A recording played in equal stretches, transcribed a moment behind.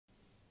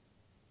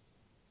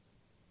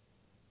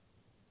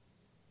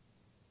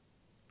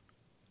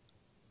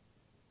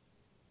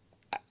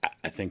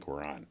I think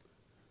we're on.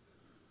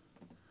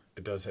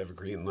 It does have a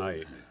green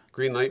light.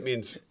 Green light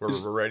means we're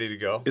ready to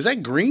go. Is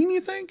that green, you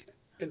think?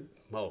 It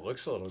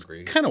looks a little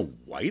green. Kind of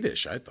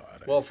whitish, I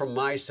thought. Well, from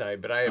my side,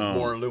 but I have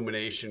more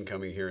illumination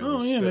coming here in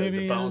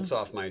the bounce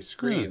off my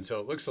screen, so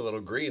it looks a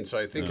little green, so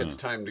I think it's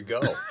time to go.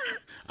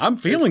 I'm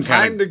feeling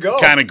kind of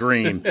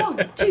green. 1,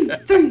 2,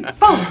 3, 4.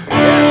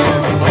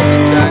 Yes, it's Mike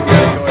and John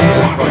gotta go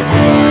ahead.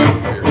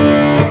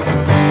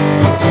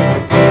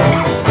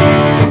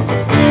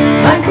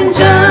 Mike and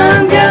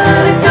John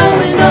got it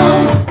going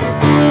on.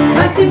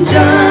 Mike and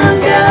John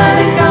got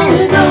it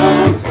going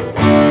on.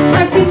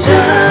 Mike and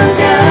John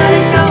got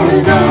it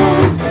going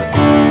on.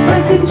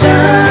 Mike and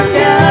John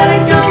got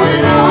it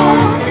going on.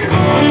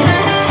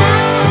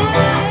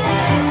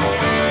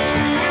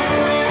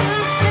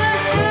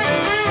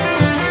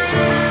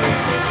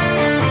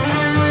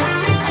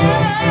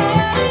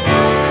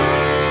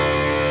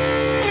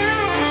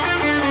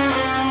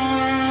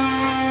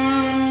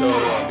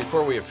 So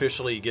before we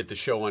officially get the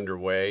show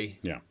underway,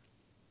 Yeah,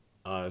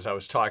 as I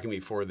was talking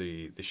before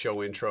the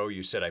show intro,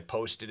 you said I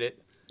posted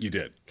it. you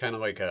did. Kind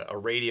of like a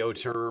radio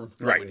term.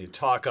 Right. When you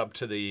talk up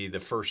to the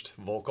first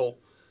vocal.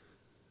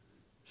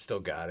 Still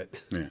got it.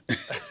 Yeah.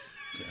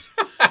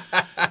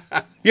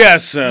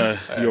 Yes, How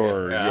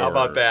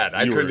about that?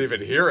 I couldn't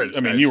even hear it. I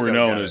mean, you were still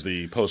known got as it.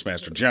 the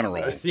Postmaster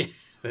General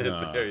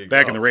There you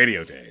back go. in the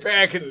radio days.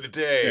 Back in the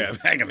day. Yeah,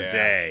 back in the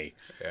day.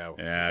 Yeah.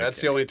 Yeah, That's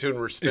okay. the only tune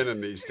we're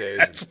spinning these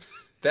days.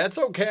 That's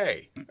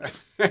okay.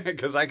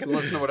 Because I can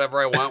listen to whatever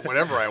I want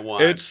whenever I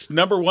want. It's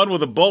number one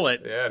with a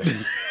bullet. Yeah, it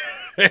is.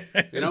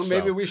 You know,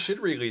 maybe So- we should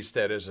release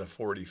that as a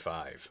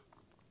 45.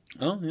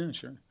 Oh, yeah,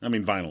 sure. I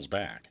mean, vinyl's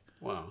back.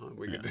 Well,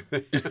 we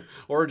could,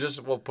 or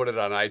just we'll put it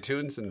on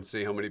iTunes and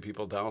see how many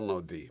people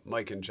download the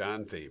Mike and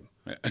John theme.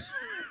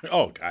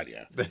 Oh, God,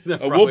 yeah. They're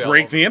We'll probably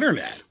break all- the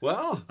internet.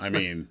 Well, I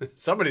mean,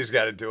 somebody's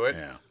got to do it.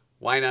 yeah.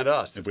 Why not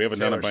us? If we haven't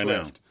done it by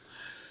Taylor Swift.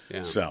 now.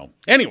 Yeah. So,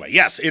 anyway,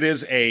 yes, it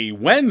is a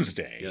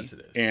Wednesday. Yes,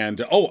 it is.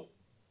 And,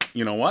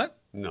 you know what?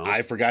 No.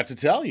 I forgot to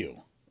tell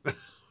you.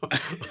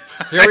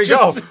 Here we go.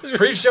 just-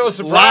 Pre-show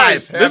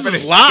surprise. Live. This is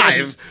happening.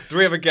 live. Do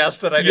we have a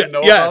guest that I didn't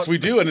know Yes, about? we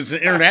do, and it's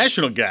an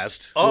international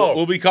guest. Oh.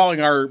 We'll be calling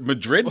our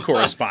Madrid we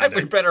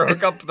correspondent. better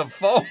hook up the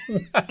phone.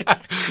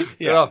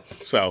 You know,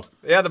 So,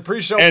 yeah, the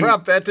pre-show and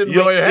prep, that didn't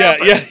you'll- really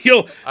happen. Yeah,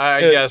 you'll.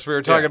 I guess we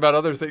were talking about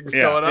other things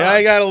going on. Yeah,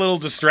 I got a little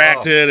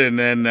distracted, and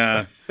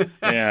then,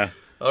 yeah.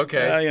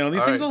 Okay.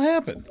 These All things right. will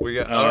happen. We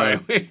got- all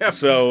right. We have-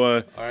 So,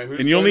 All right, who's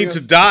and you'll joining need to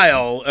us?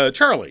 dial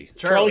Charlie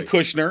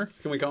Kushner.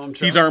 Can we call him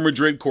Charlie? He's our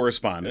Madrid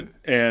correspondent,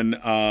 and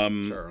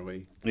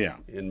Charlie yeah,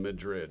 in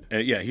Madrid.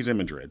 he's in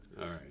Madrid.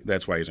 All right.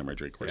 That's why he's our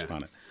Madrid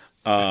correspondent.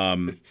 Here,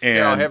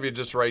 And I'll have you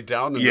just write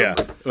down the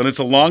number. and it's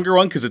a longer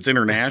one because it's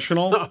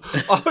international.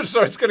 Oh,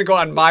 so it's going to go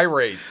on my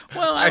rate.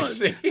 Well, I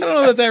see. I don't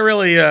know that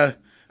really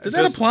does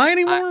that Just- apply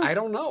anymore. I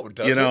don't know.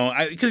 Does you it? know,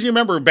 because you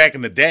remember back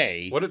in the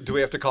day, What do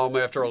we have to call him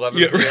after 11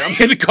 you p.m.?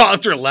 had to call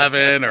after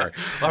 11 or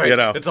All right, you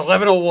know, it's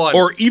 11:01.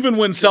 or even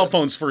when cell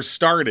phones first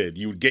started,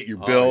 you would get your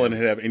bill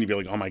yeah. and you'd be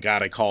like, "Oh my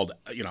god, I called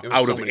It was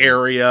out so of many-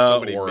 area so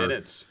many or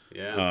minutes.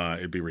 Yeah.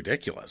 it'd be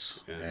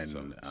ridiculous." Yeah,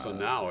 And so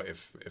now,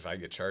 if I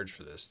get charged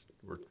for this,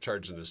 we're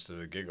charging this to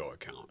the Gigo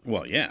account.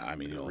 well, yeah, I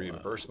mean, I'll you'll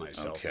reimburse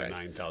myself for okay.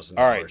 $9,000.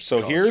 All right, so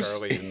to call here's-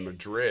 Charlie in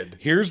Madrid.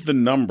 here's the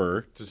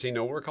number. Does he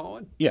know we're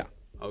calling? Yeah,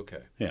 Okay.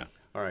 yeah,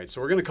 All right, so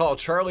we're going to call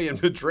Charlie in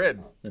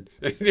Madrid. And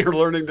you're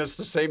learning this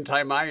the same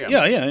time I am.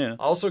 yeah.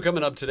 Also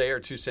coming up today, our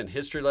 2-cent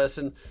history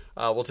lesson.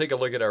 We'll take a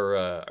look at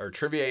our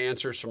trivia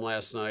answers from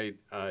last night.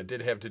 It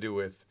did have to do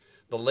with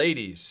the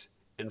ladies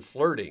and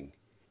flirting.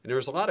 And there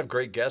was a lot of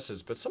great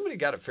guesses, but somebody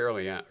got it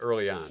fairly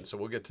early on. So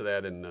we'll get to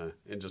that in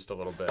just a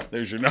little bit.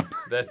 There's your number.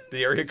 The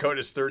area code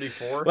is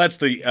 34. That's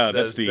the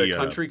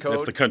country code?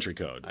 That's the country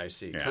code. I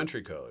see. Yeah.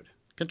 Country code.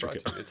 Country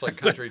code. It's like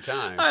country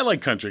time. I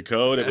like country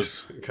code. It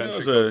was Country it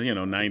was code. a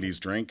 90s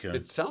drink.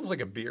 It sounds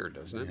like a beer,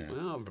 doesn't it?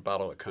 Well, a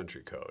bottle of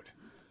country code.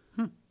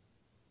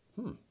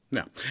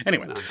 No.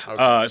 Anyway,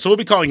 okay. so we'll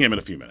be calling him in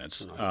a few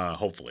minutes.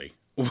 Hopefully,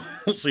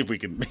 we'll see if we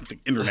can make the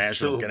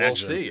international We'll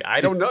connection. see. I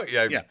don't know.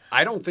 Yeah.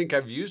 I don't think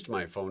I've used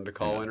my phone to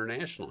call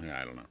internationally. Yeah,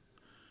 I don't know.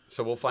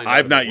 So we'll find out.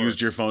 I've if not it used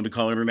works. your phone to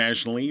call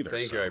international either.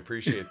 Thank so. you. I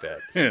appreciate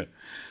that.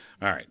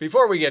 All right.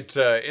 Before we get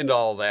into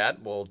all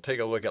that, we'll take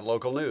a look at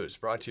local news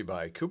brought to you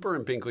by Cooper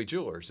and Binkley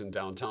Jewelers in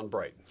downtown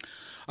Brighton.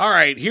 All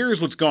right,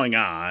 here's what's going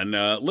on.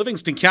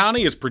 Livingston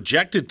County is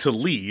projected to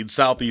lead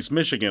Southeast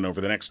Michigan over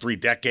the next 3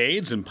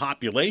 decades in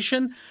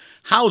population,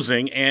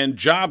 housing, and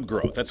job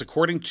growth. That's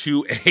according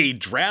to a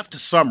draft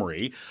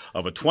summary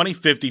of a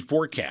 2050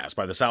 forecast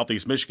by the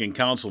Southeast Michigan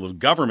Council of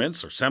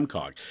Governments, or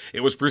SEMCOG.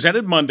 It was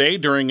presented Monday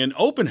during an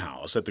open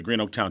house at the Green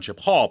Oak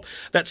Township Hall.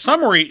 That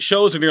summary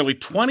shows a nearly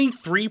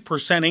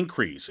 23%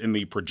 increase in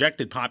the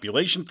projected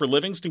population for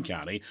Livingston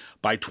County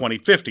by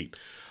 2050.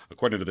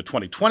 According to the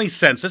 2020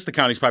 census, the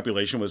county's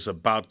population was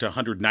about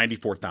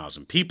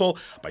 194,000 people.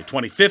 By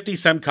 2050,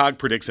 SEMCOG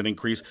predicts an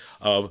increase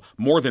of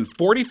more than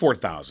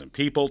 44,000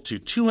 people to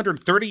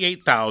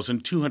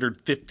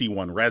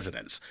 238,251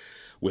 residents.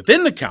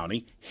 Within the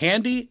county,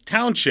 Handy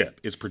Township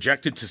is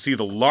projected to see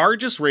the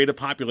largest rate of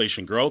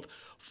population growth,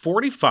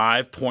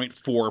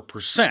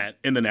 45.4%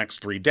 in the next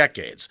 3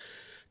 decades.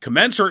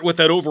 Commensurate with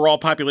that overall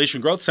population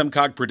growth,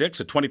 SEMCOG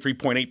predicts a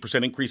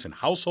 23.8% increase in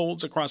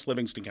households across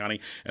Livingston County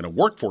and a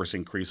workforce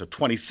increase of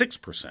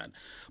 26%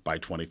 by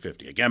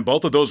 2050. Again,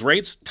 both of those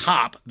rates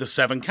top the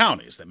 7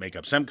 counties that make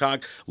up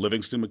SEMCOG: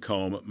 Livingston,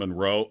 Macomb,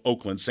 Monroe,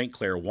 Oakland, St.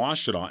 Clair,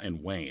 Washita,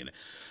 and Wayne.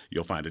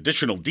 You'll find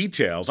additional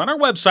details on our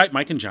website,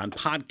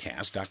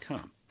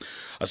 mikeandjohnpodcast.com.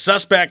 A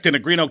suspect in a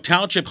Green Oak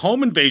Township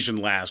home invasion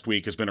last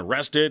week has been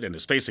arrested and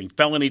is facing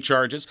felony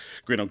charges.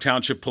 Green Oak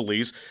Township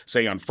police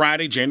say on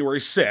Friday, January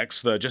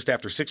 6th, just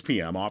after 6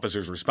 p.m.,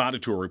 officers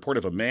responded to a report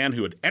of a man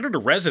who had entered a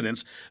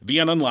residence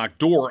via an unlocked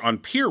door on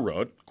Pier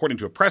Road. According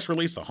to a press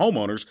release, the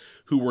homeowners,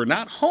 who were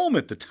not home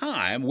at the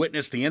time,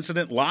 witnessed the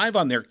incident live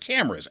on their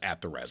cameras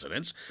at the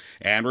residence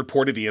and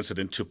reported the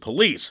incident to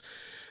police.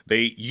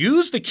 They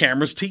used the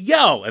cameras to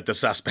yell at the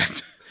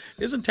suspect.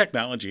 Isn't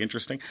technology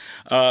interesting?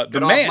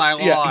 Get off my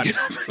lawn.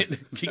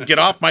 Get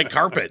off my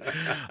carpet.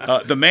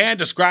 The man,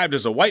 described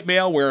as a white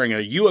male wearing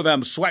a U of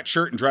M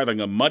sweatshirt and driving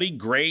a muddy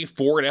gray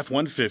Ford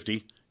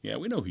F-150. Yeah,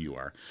 we know who you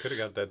are. Could have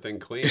got that thing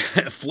clean.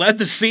 Fled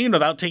the scene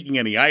without taking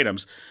any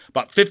items.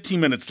 About 15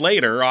 minutes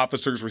later,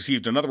 officers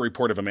received another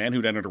report of a man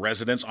who'd entered a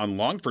residence on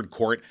Longford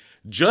Court.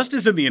 Just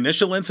as in the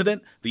initial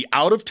incident, the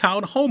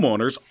out-of-town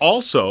homeowners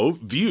also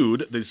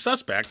viewed the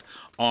suspect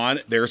on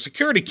their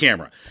security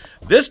camera.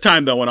 This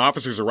time, though, when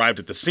officers arrived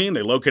at the scene,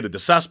 they located the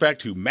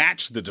suspect, who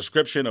matched the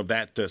description of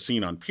that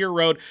scene on Pier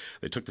Road.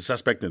 They took the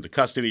suspect into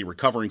custody,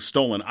 recovering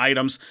stolen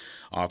items.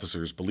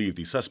 Officers believe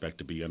the suspect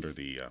to be under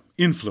the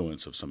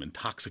influence of some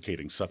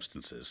intoxicating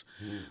substances.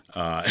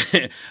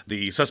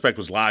 The suspect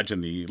was lodged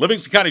in the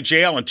Livingston County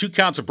Jail on 2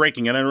 counts of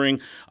breaking and entering,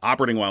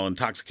 operating while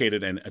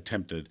intoxicated, and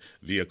attempted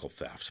vehicle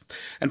theft.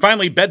 And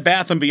finally, Bed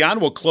Bath &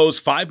 Beyond will close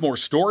 5 more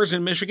stores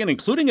in Michigan,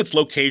 including its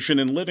location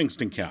in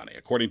Livingston County.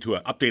 According to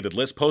an updated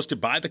list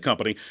posted by the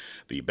company,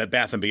 the Bed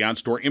Bath & Beyond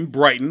store in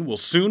Brighton will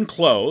soon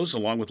close,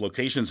 along with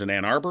locations in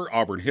Ann Arbor,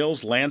 Auburn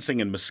Hills,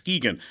 Lansing, and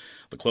Muskegon.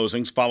 The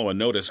closings follow a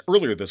notice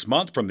earlier this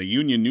month from the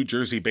Union, New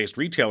Jersey-based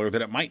retailer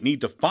that it might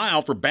need to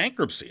file for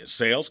bankruptcy as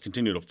sales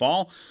continue to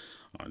fall.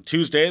 On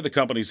Tuesday, the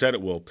company said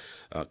it will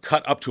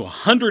cut up to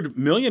 $100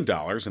 million,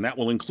 and that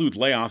will include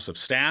layoffs of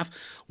staff.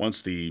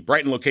 Once the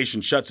Brighton location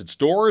shuts its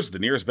doors, the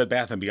nearest Bed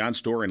Bath & Beyond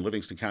store in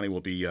Livingston County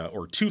will be,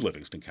 or to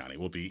Livingston County,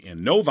 will be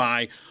in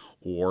Novi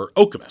or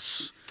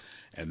Okemos.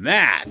 And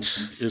that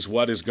is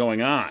what is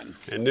going on.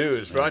 And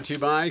news brought to you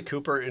by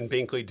Cooper and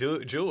Binkley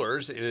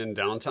Jewelers in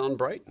downtown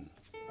Brighton.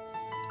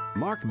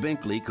 Mark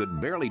Binkley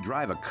could barely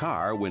drive a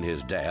car when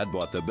his dad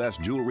bought the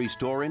best jewelry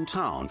store in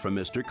town from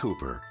Mr.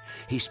 Cooper.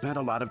 He spent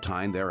a lot of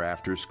time there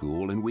after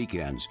school and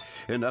weekends,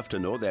 enough to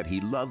know that he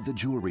loved the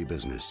jewelry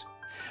business.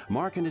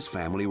 Mark and his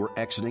family were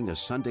exiting a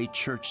Sunday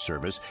church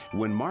service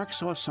when Mark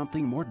saw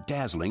something more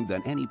dazzling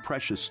than any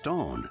precious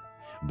stone: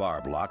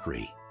 Barb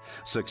Lockery.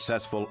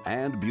 Successful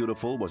and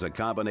beautiful was a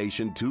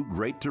combination too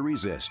great to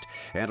resist,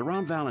 and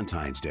around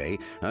Valentine's Day,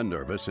 a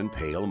nervous and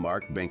pale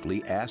Mark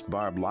Binkley asked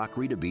Barb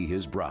Lockery to be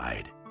his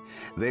bride.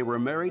 They were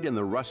married in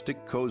the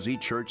rustic, cozy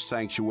church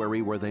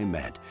sanctuary where they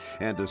met,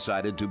 and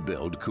decided to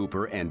build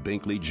Cooper and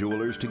Binkley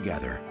Jewelers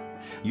together.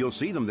 You'll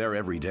see them there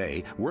every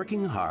day,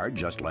 working hard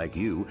just like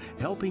you,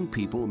 helping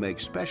people make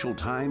special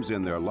times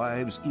in their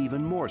lives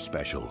even more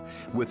special,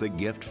 with a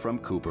gift from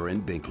Cooper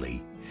and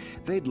Binkley.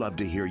 They'd love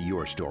to hear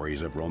your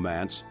stories of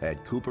romance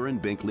at Cooper and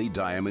Binkley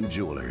Diamond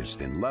Jewelers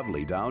in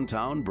lovely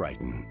downtown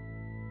Brighton.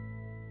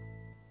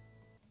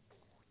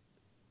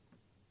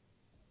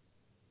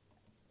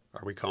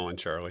 Are we calling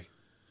Charlie?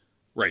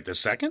 Right this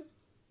second?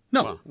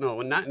 No. Well,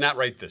 no, not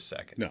right this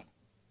second. No.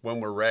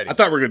 When we're ready. I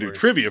thought we were going to do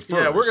trivia first.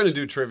 Yeah, we're going to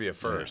do trivia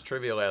first. Yeah.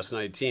 Trivia last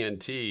night,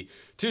 TNT.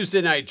 Tuesday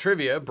night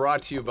trivia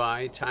brought to you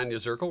by Tanya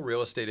Zirkle,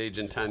 real estate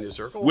agent Tanya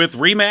Zirkle. With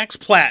RE/MAX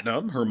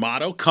Platinum, her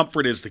motto,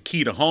 comfort is the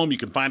key to home. You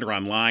can find her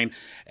online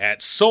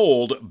at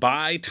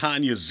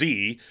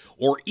soldbytanyaz,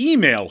 or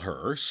email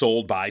her,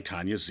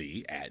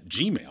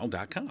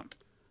 soldbytanyaz@gmail.com.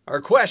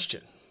 Our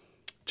question,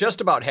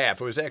 just about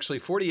half, it was actually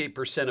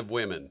 48% of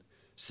women,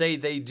 say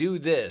they do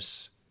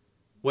this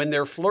when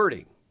they're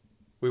flirting.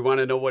 We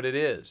want to know what it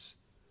is.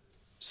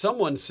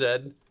 Someone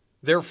said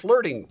they're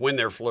flirting when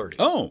they're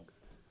flirting. Oh,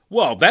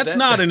 well, that's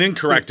not an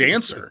incorrect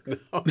answer. No.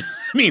 I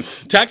mean,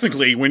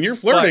 technically, when you're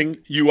flirting,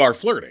 you are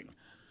flirting,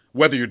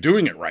 whether you're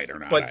doing it right or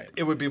not. But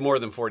it would be more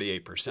than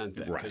 48%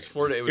 then. Right.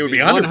 It would be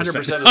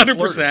 100%.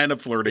 100%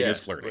 of flirting is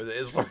flirting.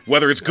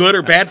 Whether it's good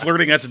or bad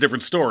flirting, that's a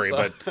different story.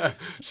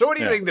 So what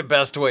do you think the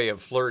best way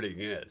of flirting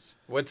is?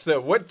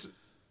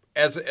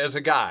 As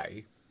a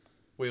guy,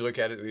 we look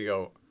at it and you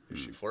go, is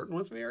she flirting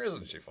with me or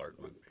isn't she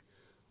flirting with me?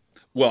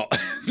 Well,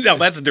 no,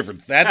 that's a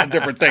different thing.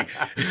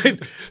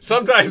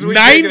 Sometimes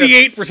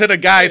 98% of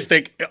guys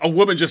think a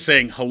woman just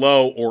saying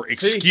hello or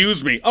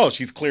excuse me. Oh,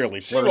 she's clearly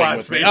flirting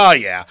with me. Oh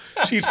yeah,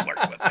 she's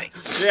flirting with me.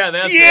 Yeah,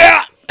 that's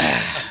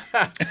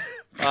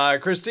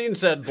it. Christine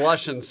said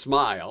blush and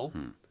smile.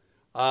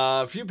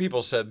 A few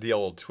people said the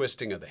old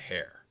twisting of the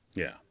hair.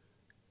 Yeah.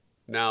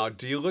 Now,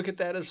 do you look at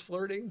that as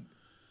flirting?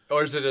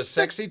 Or is it a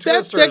sexy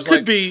twist? Or That is could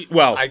like, be,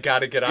 well. I got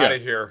to get out of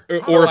here.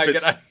 Or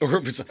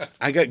if it's,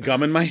 I got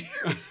gum in my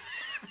hair.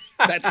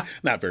 That's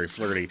not very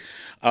flirty.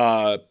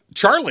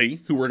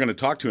 Charlie, who we're going to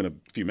talk to in a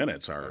few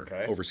minutes, our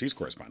overseas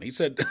correspondent, he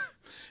said,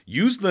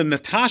 use the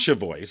Natasha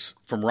voice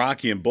from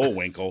Rocky and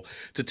Bullwinkle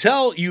to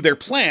tell you their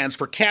plans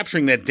for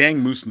capturing that dang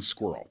moose and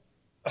squirrel.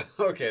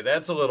 Okay,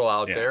 that's a little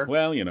out there.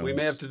 Well, we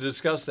may have to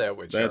discuss that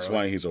with That's Charlie.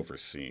 why he's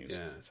overseas.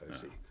 Yes, I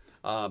see.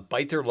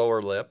 Bite their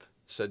lower lip,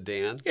 said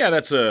Dan. Yeah,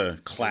 that's a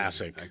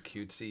classic. A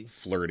cutesy.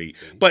 Flirty.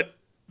 Okay. But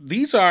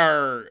these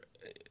are,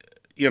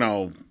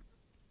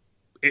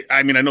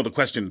 I mean, I know the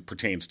question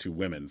pertains to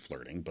women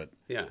flirting, but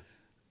yeah,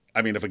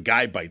 I mean, if a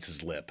guy bites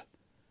his lip,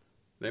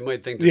 they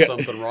might think there's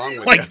something wrong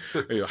with like,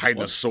 you. Are you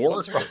hiding a sore?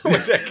 What's wrong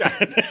with that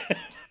guy?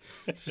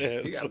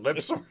 You got lip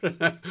sore.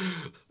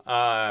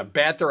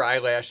 Bat their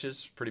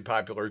eyelashes, pretty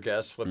popular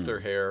guess. Flip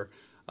their hair.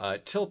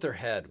 Tilt their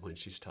head when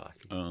she's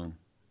talking.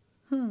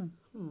 Oh,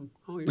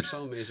 you're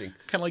so amazing.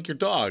 Kind of like your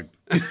dog.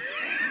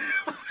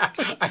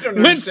 I don't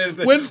know.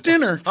 When's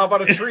dinner? How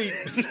about a treat?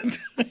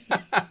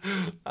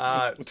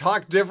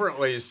 Talk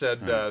differently,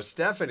 said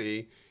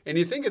Stephanie. And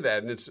you think of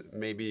that, and it's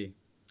maybe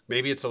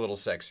it's a little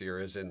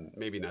sexier, as in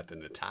maybe not the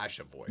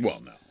Natasha voice.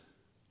 Well, no,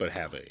 but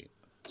have a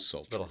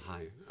sultry. Little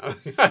high.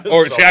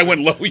 Or see, I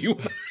went low. You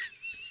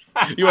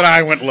and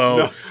I went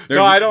low.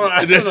 No, I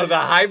don't know. The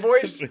high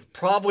voice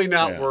probably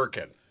not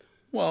working.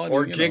 Well, I mean,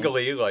 or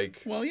giggly,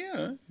 like. Well,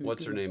 yeah.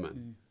 What's her name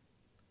on?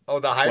 Oh,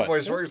 the high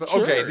voice works?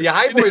 Sure. Okay, the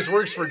high voice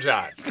works for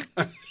John.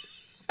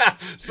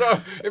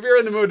 So if you're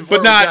in the mood to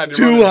flirt but not with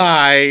John, too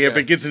high if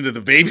it gets into the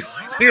baby.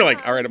 You're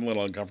like, all right, I'm a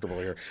little uncomfortable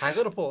here. Hi,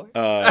 little boy.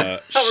 How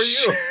are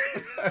you?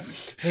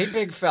 Hey,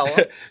 big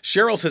fella.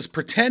 Cheryl says,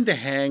 pretend to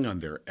hang on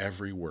their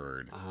every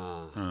word.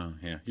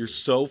 Yeah, you're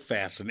so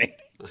fascinating.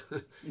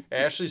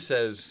 Ashley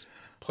says,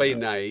 play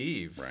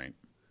naive. Right.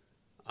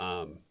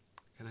 Tell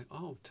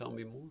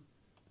me more.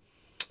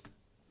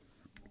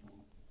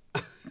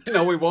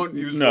 No, we won't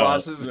use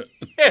Ross's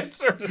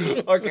answer.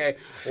 Okay.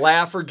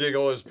 Laugh or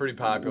giggle is pretty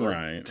popular.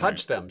 Right.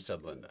 Touch them,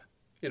 said Linda.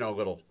 A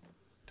little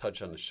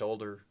touch on the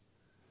shoulder.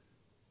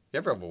 You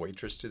ever have a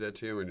waitress do that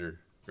to you when you're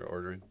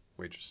ordering?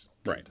 Waitress.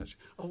 Right. Touch.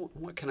 Oh,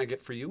 what can I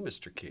get for you,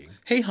 Mr. King?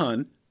 Hey,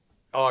 hun.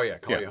 Oh, yeah.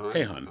 Call you hun.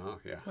 Hey, hun. Oh,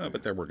 yeah.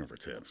 But they're working for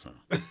tips, huh?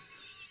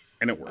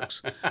 And it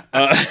works.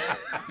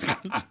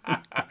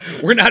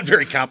 We're not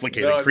very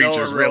complicated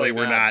creatures, really.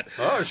 We're not.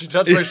 Oh, she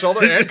touched my shoulder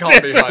and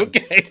called me hun.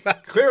 Okay.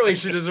 Clearly,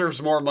 she deserves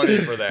more money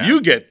for that.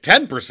 You get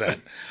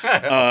 10%.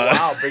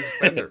 Wow, big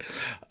spender.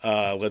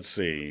 Let's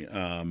see.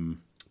 Yeah,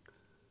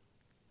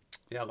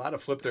 a lot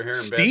of flip their hair.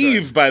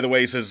 Steve, by the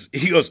way, says,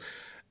 he was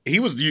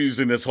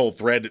using this whole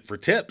thread for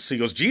tips. He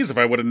goes, geez, if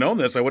I would have known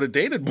this, I would have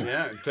dated more.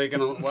 Yeah,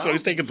 so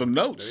he's taking some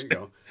notes. There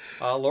you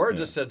go. Laura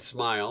just said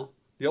smile.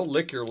 You'll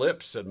lick your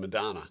lips, said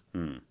Madonna.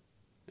 And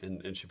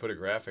she put a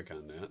graphic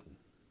on that.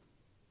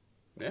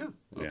 Yeah.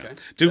 Okay. Yeah.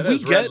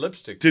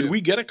 Did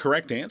we get a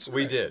correct answer?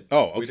 We did.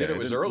 Oh, okay. We did. It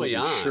was early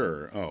on.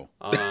 Sure. Oh.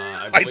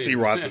 I see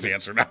Ross's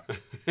answer now.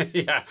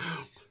 Yeah.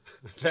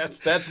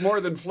 That's more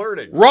than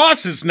flirting.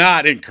 Ross is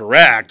not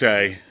incorrect.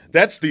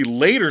 That's the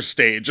later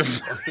stage of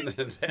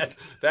flirting.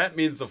 That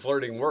means the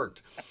flirting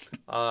worked.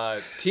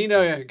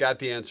 Tina got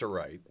the answer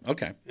right.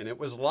 Okay. And it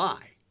was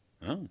lie.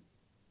 Oh.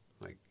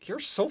 Like, you're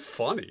so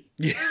funny.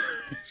 Yeah.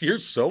 You're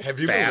so Have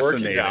you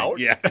fascinating. been working out?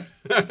 Yeah.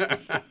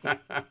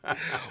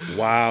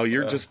 Wow,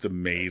 you're just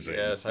amazing.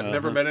 Yes, I've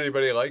never met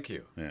anybody like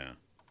you. Yeah.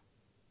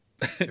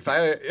 If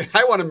I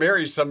want to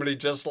marry somebody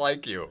just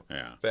like you,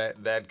 yeah,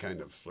 that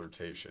kind of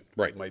flirtation.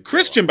 Right.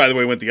 Christian, by the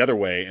way, went the other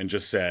way and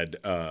just said,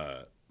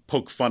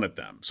 poke fun at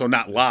them. So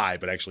not lie,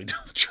 but actually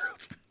tell the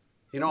truth.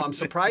 I'm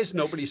surprised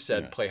nobody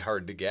said play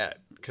hard to get,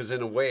 because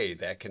in a way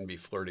that can be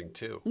flirting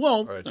too.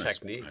 Well, or a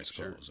technique. I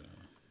suppose. Sure.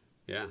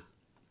 Yeah.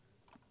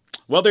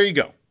 Well, there you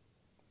go.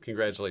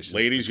 Congratulations,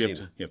 ladies. You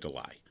have to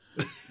lie.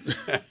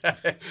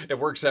 It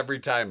works every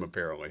time,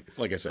 apparently.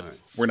 Like I said,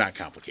 we're not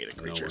complicated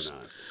creatures. No,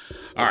 we're not.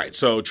 All right,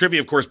 so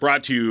trivia, of course,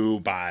 brought to you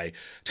by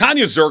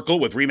Tanya Zirkle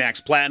with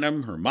Remax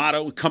Platinum. Her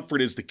motto,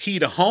 comfort is the key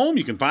to home.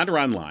 You can find her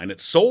online at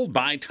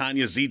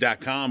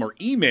soldbytanyaz.com or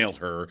email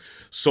her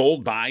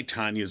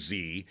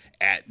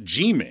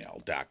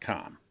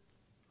soldbytanyaz@gmail.com.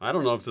 I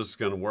don't know if this is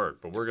going to work,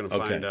 but we're going to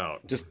find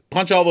out. Just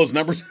punch all those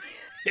numbers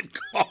and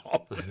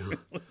call.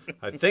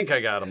 I think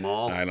I got them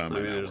all. I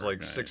mean, there's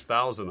like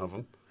 6,000 of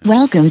them.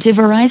 Welcome to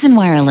Verizon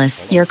Wireless.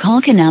 Your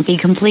call cannot be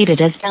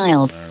completed as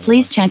dialed.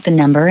 Please check the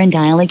number and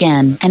dial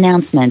again.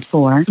 Announcement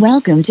for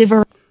Welcome to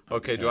Verizon.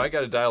 Okay, do I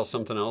got to dial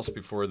something else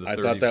before the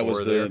 34? I thought that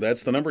was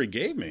that's the number he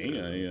gave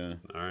me.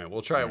 All right,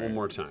 we'll try it one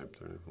more time.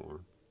 34. All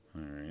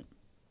right.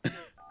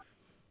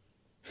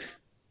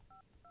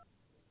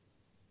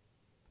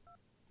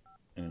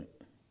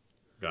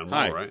 Got them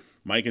Hi. all right.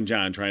 Mike and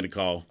John trying to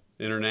call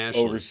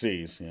Internationally.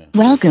 overseas. Yeah.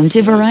 Welcome to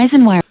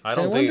Verizon Wireless. I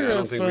So I don't think wonder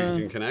we if,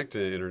 can connect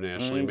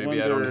internationally.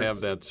 Maybe I don't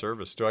have that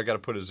service. Do I got to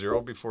put a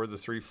 0 before the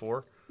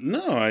 3-4?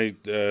 No, I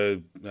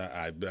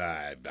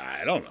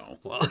don't know.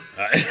 Well,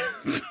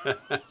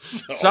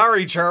 So-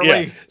 sorry, Charlie.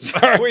 Yeah,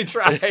 sorry. We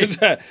tried.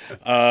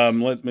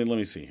 Let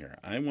me see here.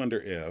 I wonder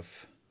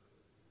if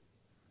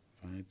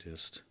I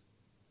just.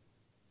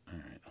 All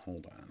right,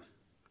 hold on.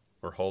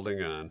 We're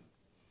holding on.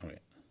 Okay.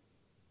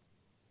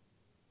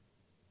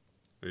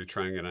 Are you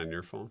trying it on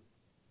your phone?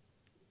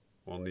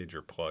 We'll need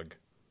your plug.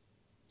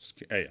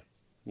 Yeah.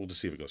 We'll just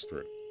see if it goes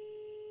through.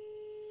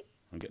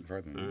 I'm getting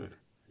farther than All you. right.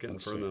 Getting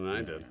Let's further see. than I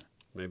Yeah, did. yeah.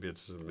 Maybe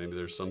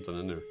there's something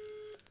in there.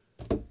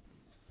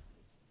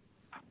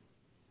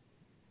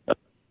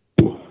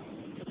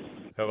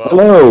 Hello.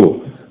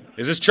 Hello.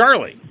 Is this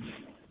Charlie?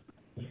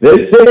 This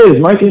is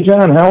Mike and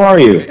John. How are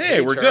you?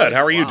 Hey, we're Charlie. good.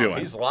 How are you Wow, doing?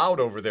 He's loud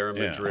over there in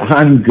Yeah. Madrid.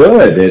 I'm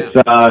good. It's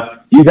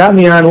you got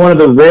me on one of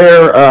the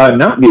rare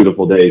not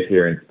beautiful days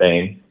here in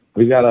Spain.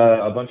 We've got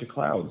a bunch of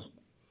clouds.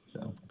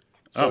 So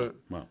Oh,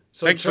 well.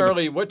 So, Thanks for the-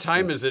 Charlie, what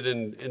time is it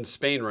in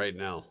Spain right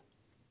now?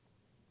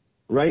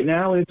 right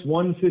now it's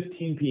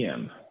 1:15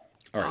 p.m.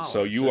 All right, Wow,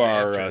 so it's you in the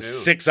are afternoon.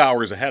 6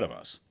 hours ahead of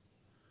us.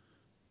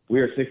 We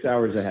are 6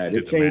 hours ahead.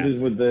 Did It the math.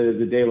 changes with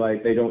the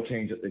daylight. They don't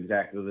change at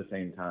exactly the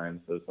same time.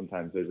 So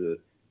sometimes there's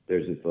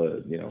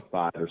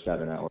 5 or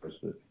 7 hours.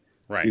 But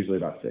Right. Usually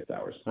about 6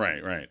 hours.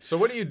 Right. So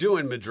what do you do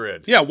in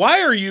Madrid? Yeah, why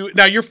are you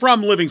now? You're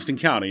from Livingston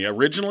County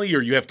originally,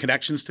 or you have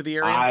connections to the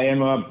area?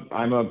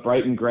 I'm a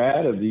Brighton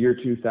grad of the year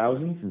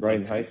 2000 from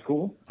Brighton High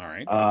School. All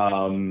right.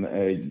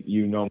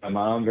 You know my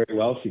mom very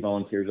well. She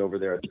volunteers over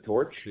there at the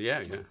Torch.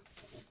 Yeah.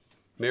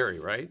 Mary,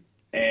 right?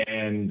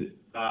 And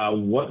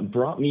what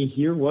brought me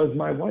here was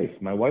my wife.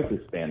 My wife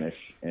is Spanish,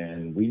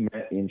 and we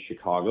met in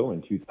Chicago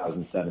in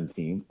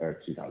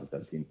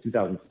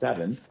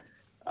 2007.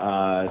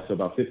 So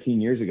about 15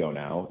 years ago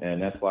now,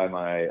 and that's why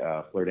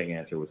my flirting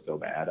answer was so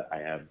bad. I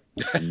have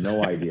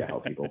no idea how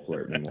people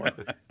flirt anymore.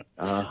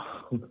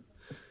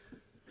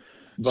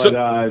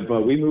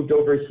 But we moved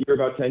over here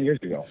about 10 years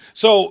ago.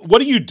 So, what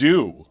do you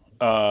do?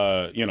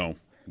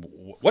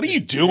 What are you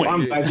doing?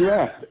 I'm glad you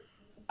asked.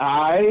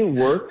 I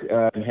work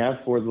and have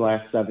for the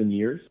last 7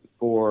 years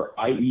for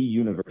IE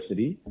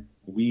University.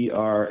 We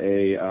are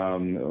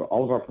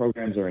all of our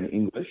programs are in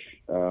English.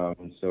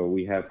 So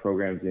we have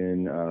programs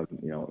in,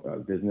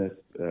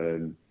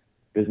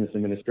 business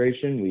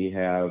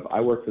administration.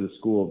 I work for the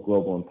School of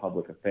Global and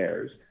Public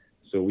Affairs.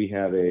 So we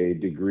have a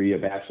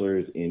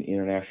bachelor's in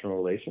international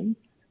relations.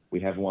 We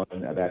have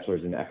a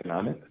bachelor's in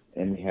economics,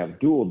 and we have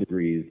dual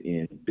degrees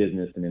in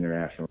business and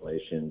international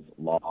relations,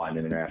 law and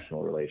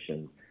international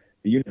relations.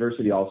 The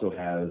university also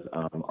has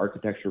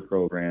architecture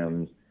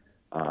programs,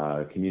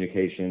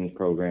 communications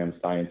programs,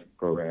 science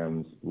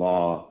programs,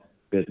 law,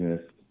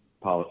 business,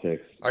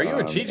 politics. Are you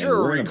a teacher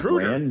or a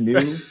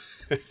recruiter?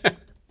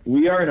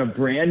 We are in a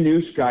brand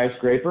new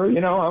skyscraper.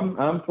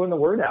 I'm putting the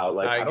word out.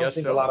 I don't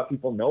think a lot of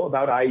people know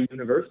about IE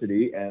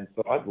University, and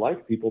so I'd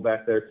like people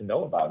back there to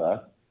know about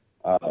us.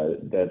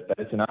 That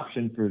it's an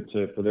option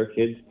for their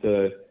kids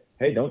to,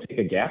 hey, don't take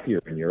a gap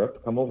year in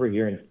Europe. Come over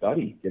here and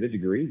study, get a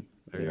degree.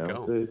 There you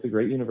go. It's a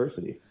great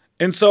university.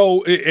 And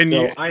so,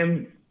 Go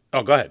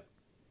ahead.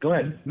 Go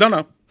ahead.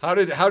 No. How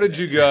did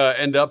you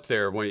end up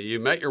there when you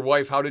met your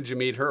wife? How did you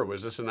meet her?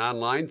 Was this an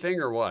online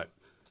thing or what?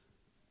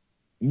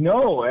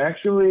 No,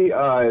 actually,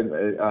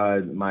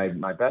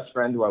 my best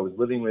friend who I was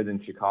living with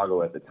in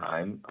Chicago at the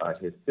time,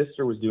 his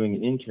sister was doing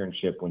an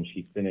internship when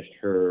she finished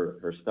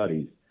her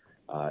studies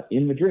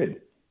in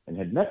Madrid and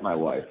had met my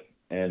wife.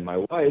 And my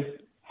wife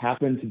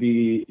happened to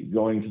be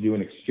going to do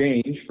an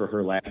exchange for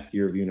her last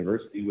year of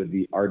university with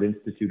the Art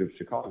Institute of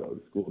Chicago,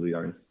 the School of the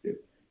Art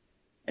Institute.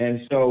 And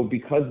so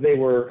because they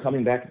were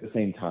coming back at the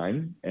same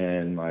time,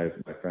 and my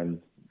friend's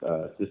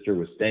sister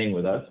was staying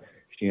with us,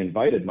 she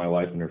invited my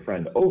wife and her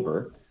friend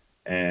over.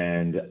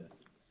 And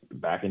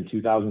back in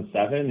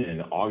 2007,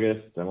 in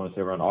August, I want to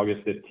say around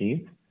August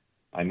 15th,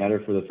 I met her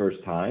for the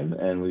first time,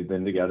 and we've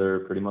been together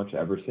pretty much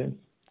ever since.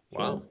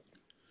 Wow.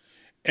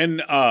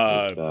 And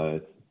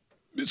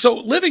so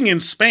living in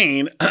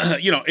Spain,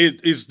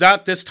 is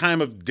that this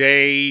time of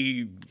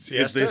day?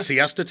 Siesta? Is the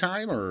siesta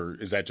time, or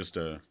is that just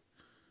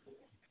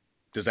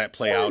does that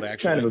play out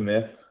actually? Kind of a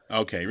myth.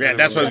 Okay, yeah,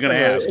 that's what I was going to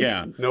ask.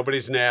 Yeah,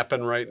 Nobody's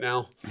napping right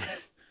now.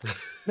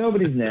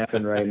 Nobody's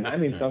napping right now. I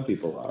mean, some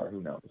people are.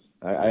 Who knows?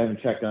 I haven't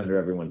checked under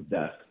everyone's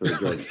desk for the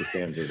George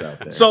Costanzas out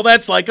there. so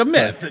that's like a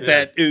myth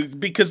that is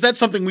because that's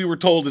something we were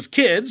told as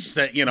kids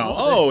that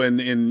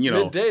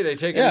Midday they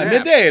take a nap.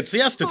 midday it's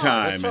siesta that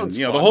time, and sounds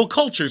the fun. whole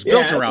culture's yeah,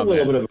 built it's around a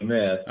little that. bit of a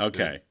myth.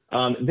 Okay,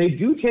 They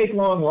do take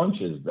long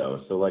lunches,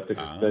 though. So,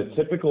 the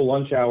typical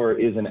lunch hour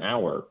is an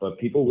hour, but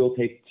people will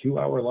take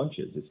 2-hour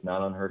lunches. It's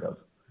not unheard of.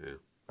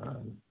 Yeah.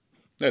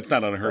 that's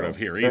not unheard of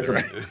here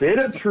either. There's a bit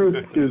of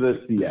truth to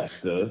the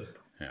siesta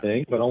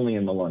thing, but only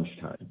in the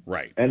lunchtime.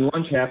 Right. And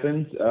lunch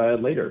happens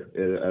later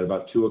at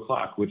about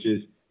 2:00, which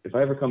is, if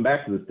I ever come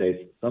back to the States,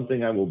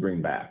 something I will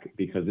bring back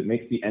because it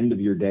makes the end of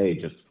your day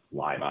just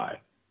fly by.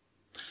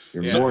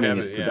 Your Yeah, morning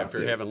having, is if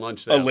productive. you're having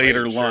lunch A that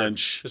later late, sure.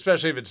 lunch.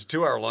 Especially if it's a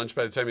 2-hour lunch.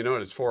 By the time you know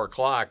it, it's 4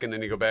 o'clock, and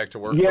then you go back to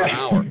work for Yeah. an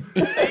hour.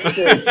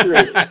 That's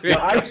very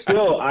true.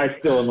 No, I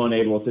still am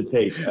unable to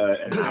take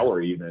an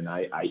hour even.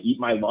 I eat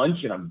my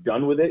lunch and I'm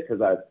done with it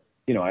because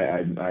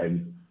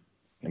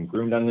I'm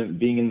groomed on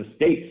being in the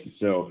States.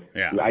 So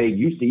Yeah. I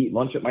used to eat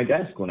lunch at my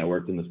desk when I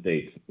worked in the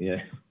States.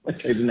 Yeah,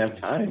 like I didn't have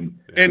time.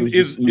 And I was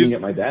just eating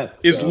at my desk.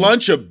 Is so.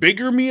 lunch a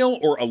bigger meal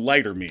or a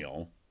lighter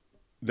meal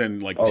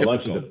than like typical?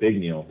 Lunch is a big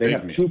meal. They Big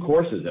have meal. 2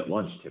 courses at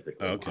lunch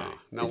typically. Okay.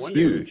 No It's wonder.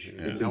 huge.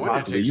 Yeah. It's No wonder it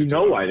impossible. takes You you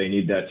know 2 why they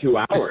need that 2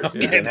 hours.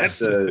 Okay,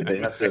 they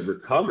have to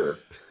recover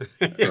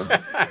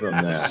from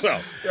that. So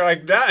You're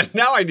like,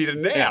 now I need a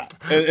nap.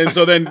 and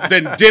so then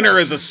dinner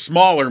is a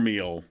smaller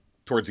meal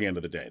towards the end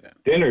of the day then.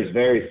 Dinner's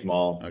very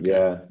small. Okay.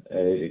 Yeah.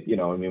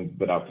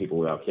 Without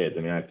kids.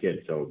 I mean, I have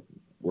kids, so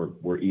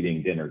we're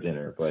eating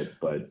dinner.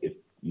 But if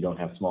you don't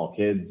have small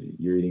kids,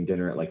 you're eating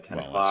dinner at like 10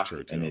 Well, o'clock. that's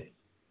true, too. And it's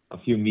a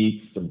few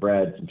meats, some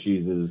bread, some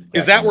cheeses.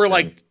 Is that kind of where thing.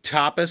 like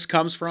tapas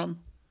comes from?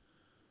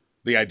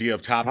 The idea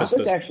of tapas?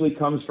 Tapas actually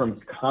comes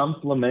from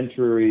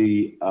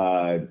complimentary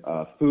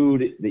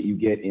food that you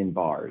get in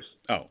bars.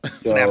 Oh,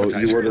 it's So an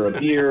appetizer. you order a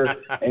beer,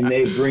 and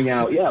they bring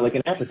out, like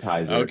an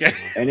appetizer. Okay.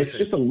 And it's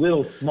just a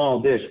little small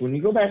dish. When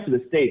you go back to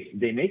the States,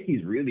 they make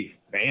these really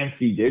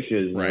fancy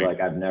dishes. And Right. you're like,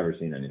 I've never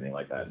seen anything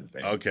like that in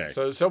Spain. Okay.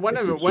 So It's when's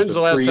just the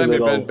a last free time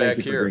you've little been back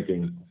thank you for here?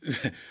 drinking.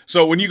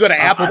 So when you go to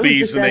I was Applebee's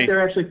just and back they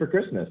there actually for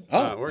Christmas.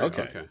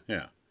 okay. Okay.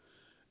 Yeah.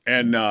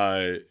 And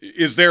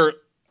is there,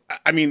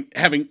 I mean,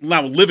 having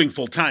now living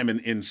full time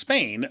in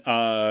Spain,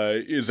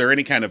 is there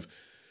any kind of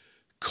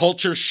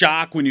culture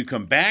shock when you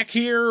come back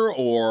here,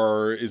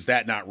 or is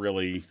that not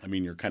really? I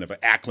mean, you're kind of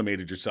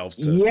acclimated yourself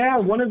to. Yeah,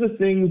 one of the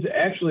things,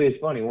 actually, it's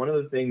funny. One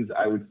of the things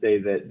I would say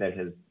that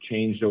has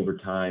changed over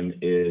time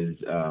is,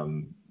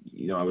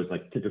 I was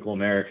like typical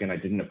American. I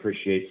didn't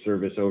appreciate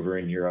service over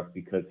in Europe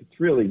because it's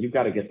really, you've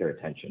got to get their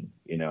attention,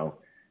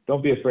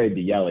 Don't be afraid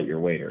to yell at your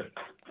waiter.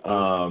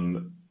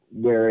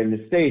 Where in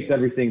the States,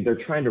 they're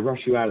trying to rush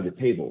you out of the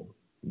table.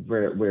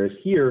 Whereas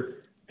here,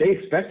 they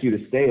expect you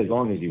to stay as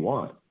long as you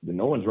want.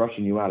 No one's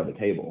rushing you out of the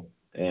table.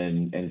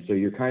 And so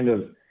you're kind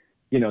of,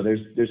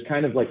 there's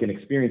kind of like an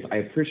experience. I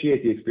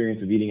appreciate the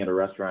experience of eating at a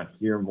restaurant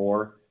here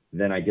more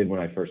than I did when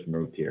I first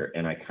moved here.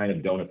 And I kind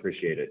of don't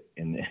appreciate it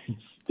in the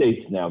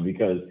States now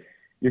because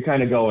you're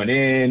kind of going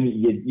in,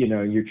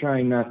 you're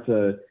trying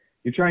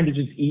to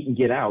just eat and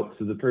get out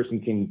so the person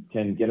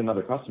can get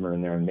another customer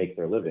in there and make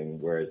their living.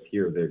 Whereas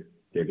here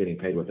they're getting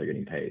paid what they're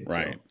getting paid.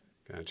 Right. So.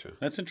 Gotcha.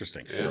 That's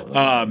interesting.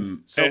 Yeah.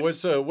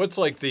 So what's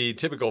like the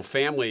typical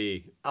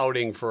family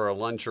outing for a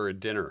lunch or a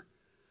dinner?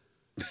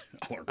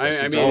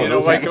 I mean,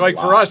 like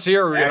for us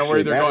here,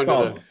 where they're going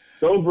to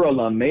Sobre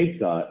la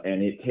Mesa,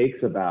 and it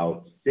takes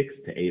about 6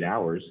 to 8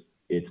 hours.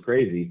 It's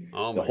crazy.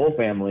 The whole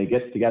family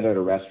gets together at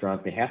a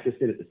restaurant. They have to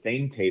sit at the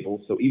same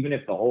table. So even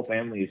if the whole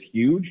family is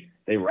huge,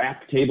 they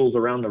wrap tables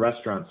around the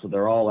restaurant so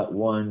they're all at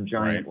one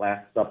giant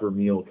Last Supper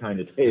meal kind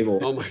of table.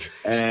 Oh my gosh.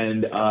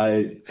 And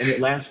it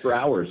lasts for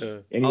hours,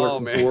 anywhere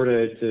from 4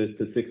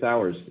 to 6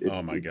 hours.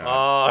 Oh my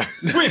God.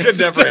 We could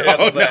never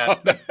handle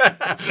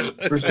that.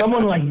 For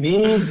someone like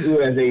me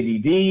who has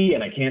ADD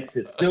and I can't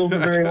sit still for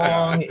very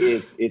long,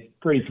 it's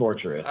pretty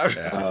torturous.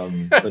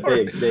 But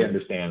they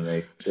understand.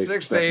 They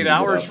 6 to 8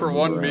 hours for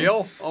one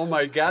meal. Oh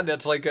my God,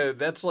 that's like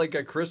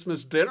a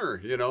Christmas dinner,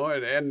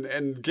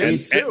 and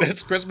gifts too.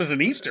 It's Christmas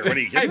and Easter. What are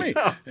you kidding me?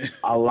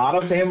 A lot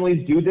of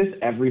families do this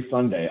every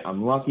Sunday.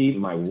 I'm lucky.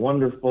 My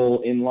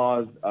wonderful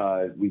in-laws,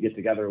 we get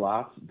together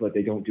lots, but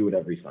they don't do it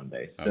every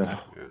Sunday. So,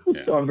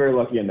 so I'm very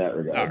lucky in that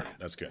regard. All right,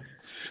 that's good.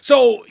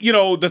 So,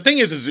 the thing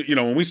is,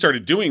 when we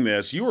started doing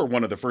this, you were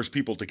one of the first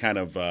people to kind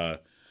of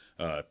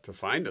to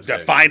find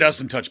us.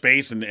 And touch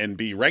base and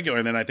be regular.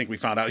 And then I think we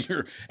found out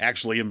you're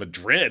actually in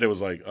Madrid. It was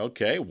like,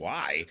 okay,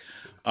 why?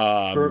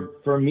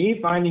 For me,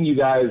 finding you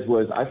guys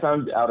I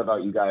found out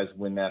about you guys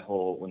when the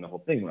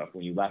whole thing went up,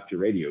 when you left your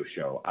radio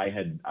show.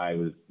 I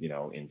was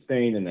in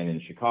Spain and then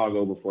in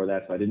Chicago before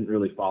that, so I didn't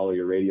really follow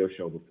your radio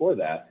show before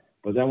that.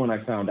 But then when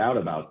I found out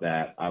about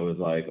that, I was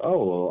like,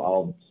 oh, well,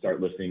 I'll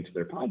start listening to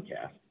their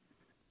podcast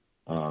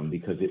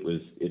because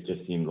it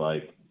just seemed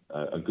like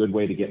a good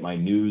way to get my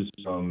news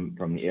from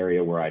the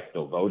area where I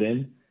still vote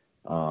in.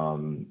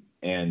 And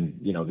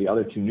the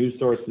other 2 news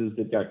sources,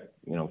 they've got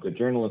good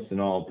journalists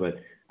and all, but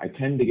I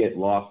tend to get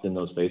lost in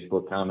those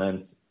Facebook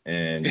comments,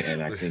 and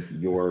I think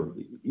your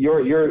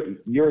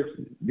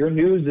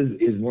news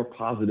is more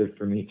positive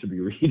for me to be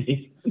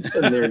reading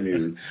than their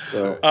news.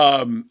 So.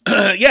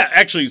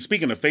 Actually,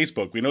 speaking of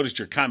Facebook, we noticed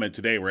your comment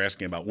today. We're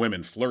asking about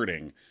women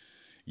flirting.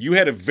 You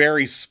had a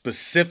very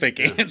specific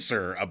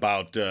answer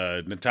about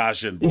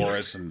Natasha and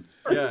Boris and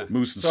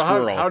Moose and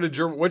Squirrel. How did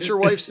what's your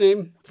wife's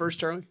name first,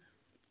 Charlie?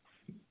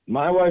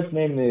 My wife's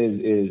name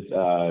is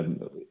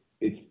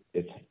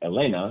it's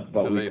Elena,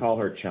 but we call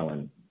her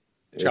Chellen.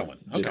 Chellen.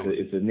 Okay.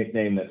 It's a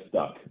nickname that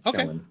stuck. Okay.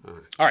 Chellen.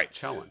 All right.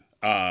 Chellen.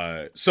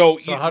 So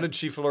how did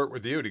she flirt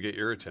with you to get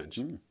your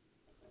attention?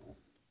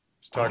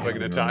 Just talk like I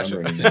don't Natasha.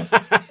 remember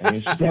anymore. I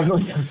mean, she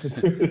definitely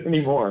doesn't do it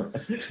anymore.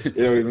 We've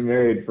been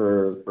married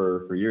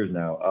for years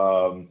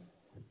now.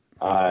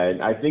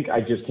 I think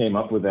I just came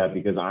up with that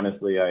because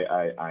honestly,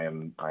 I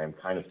am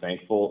kind of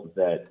thankful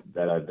that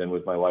I've been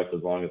with my wife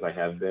as long as I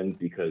have been,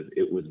 because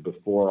it was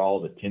before all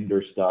the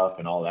Tinder stuff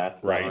and all that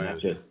stuff. Right. And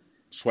it's just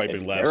Swiping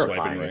it's left, terrifying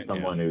swiping as right.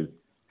 someone yeah. who's,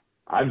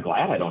 I'm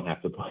glad I don't have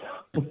to put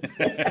up with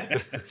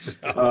that.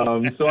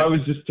 So I was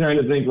just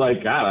trying to think,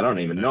 like, God, I don't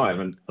even know. I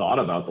haven't thought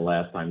about the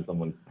last time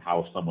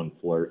how someone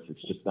flirts.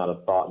 It's just not a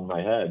thought in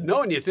my head.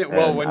 No, and you think,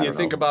 well, when you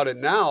think about it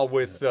now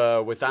with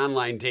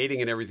online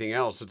dating and everything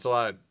else, it's a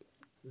lot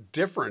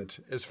different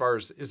as far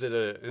as, is it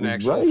an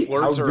actual Right.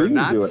 flirt How or do a you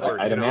not do it?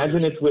 flirt? I'd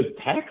imagine it's with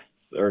text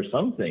or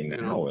something.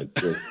 No, it's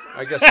just,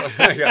 I guess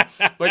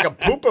like a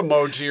poop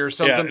emoji or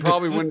something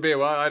probably wouldn't be.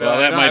 Well, I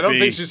don't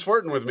think she's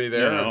flirting with me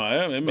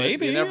there.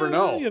 Maybe you never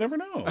know. You never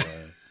know.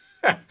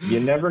 you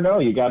never know.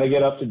 You got to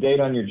get up to date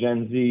on your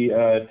Gen Z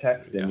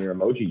text and your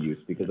emoji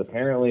use, because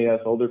apparently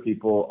us older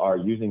people are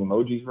using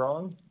emojis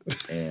wrong.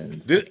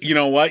 And You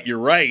know what? You're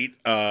right.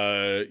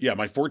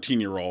 My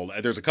 14-year-old,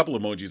 there's a couple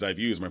emojis I've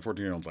used. My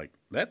 14-year-old's like,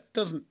 that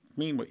doesn't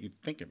mean what you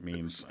think it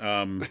means.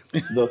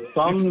 the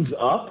thumbs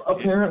up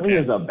apparently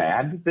is a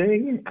bad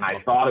thing, and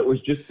I thought it was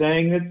just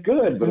saying it's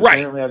good, but Right.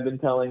 apparently I've been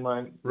telling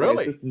my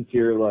assistants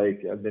here,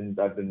 like, I've been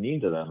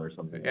mean to them or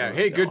something. Yeah.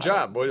 Hey, good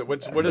job. What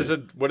does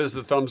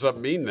the thumbs up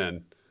mean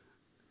then?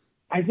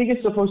 I think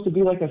it's supposed to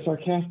be like a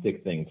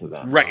sarcastic thing to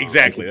them. Right,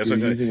 exactly. Like That's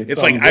what I'm saying. it's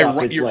It's like,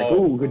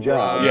 oh, good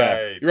job.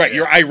 yeah, you're right.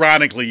 You're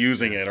ironically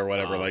using it or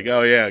whatever. Like,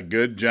 oh yeah,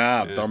 good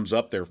job, thumbs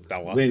up there,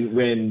 fella.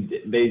 When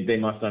they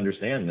must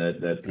understand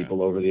that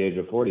people over the age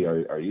of 40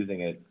 are using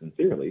it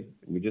sincerely.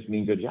 We just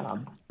mean good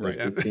job. Right.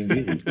 It seems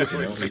easy.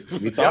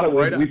 We thought it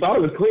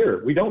was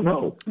clear. We don't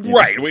know.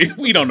 Right.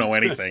 We don't know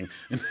anything.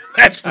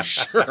 That's for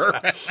sure.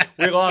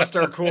 We lost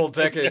our cool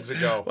decades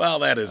ago. Well,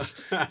 that is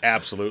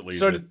absolutely.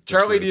 So,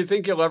 Charlie, do you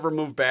think you'll ever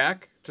move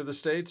back to the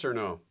States or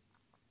no?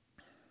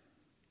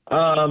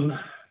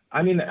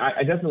 I mean,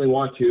 I definitely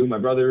want to. My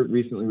brother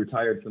recently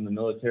retired from the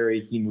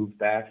military. He moved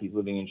back. He's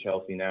living in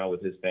Chelsea now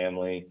with his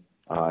family.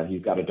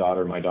 He's got a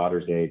daughter my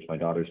daughter's age. My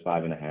daughter's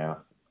 5.5.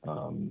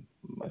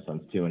 My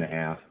son's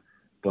 2.5.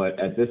 But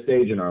at this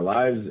stage in our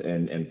lives,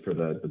 and for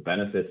the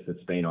benefits that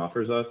Spain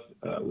offers us,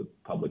 with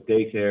public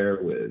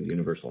daycare, with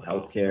universal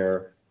health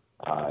care,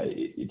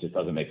 it just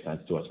doesn't make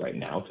sense to us right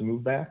now to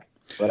move back.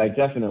 But I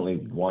definitely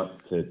want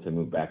to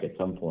move back at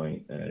some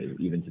point,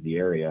 even to the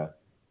area,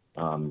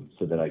 so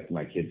that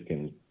my kids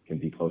can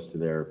be close to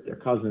their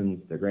cousins,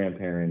 their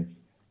grandparents.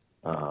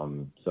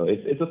 So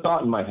it's a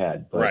thought in my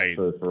head. But right.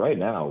 For right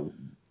now,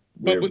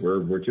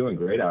 we're doing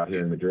great out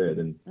here in Madrid,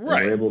 and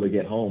we're able to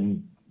get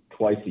home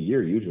twice a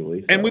year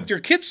usually. So. And with your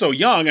kids so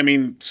young, I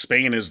mean,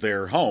 Spain is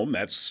their home.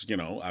 That's,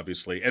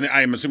 obviously. And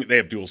I'm assuming they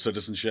have dual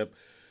citizenship.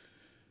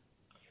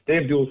 They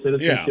have dual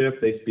citizenship. Yeah.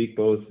 They speak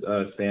both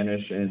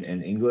Spanish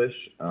and English,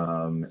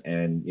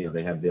 and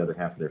they have the other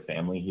half of their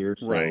family here.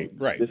 So right.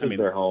 This is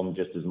their home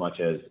just as much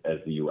as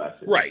the U.S.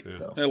 is. Right. Yeah.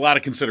 So. A lot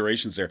of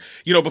considerations there.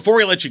 before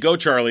we let you go,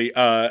 Charlie,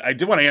 I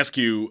did want to ask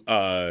you,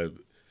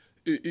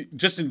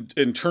 just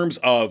in terms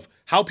of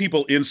how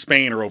people in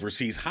Spain or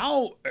overseas,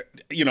 how,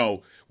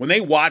 when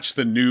they watch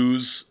the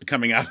news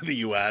coming out of the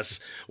U.S.,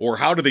 or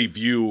how do they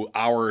view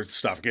our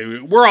stuff?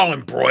 We're all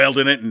embroiled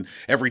in it, and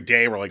every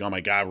day we're like, oh my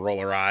God, roll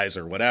our eyes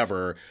or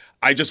whatever.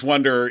 I just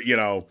wonder,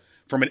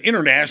 from an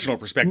international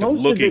perspective,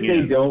 looking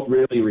in. They don't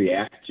really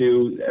react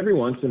to. Every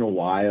once in a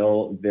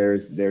while,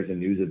 there's a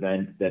news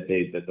event that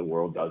the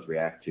world does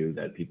react to,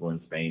 that people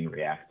in Spain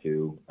react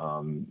to.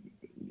 And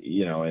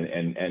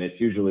it's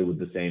usually with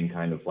the same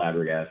kind of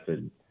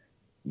flabbergasted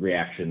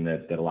reaction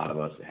that a lot of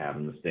us have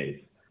in the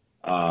States.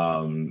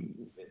 A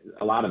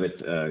lot of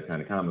it's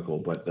kind of comical,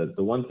 but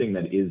the one thing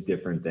that is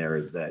different there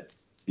is that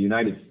the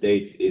United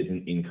States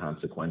isn't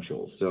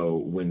inconsequential. So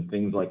when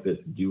things like this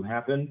do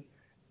happen,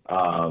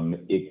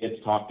 it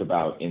gets talked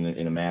about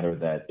in a manner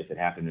that if it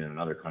happened in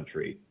another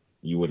country,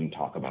 you wouldn't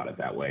talk about it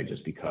that way,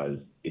 just because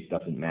it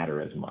doesn't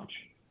matter as much.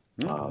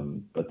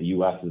 But the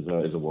U.S.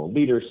 is a world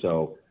leader,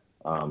 so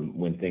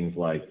when things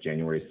like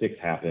January 6th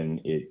happen,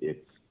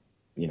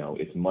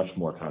 it's much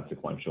more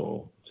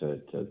consequential to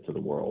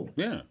the world.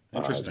 Yeah,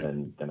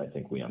 interesting. Than I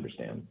think we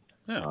understand.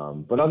 Yeah.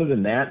 But other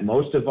than that,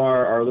 most of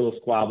our little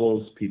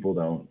squabbles, people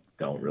don't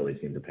really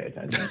seem to pay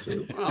attention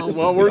to.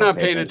 Well, we're not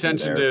paying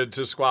attention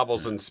to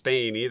squabbles in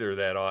Spain either.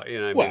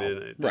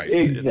 Right.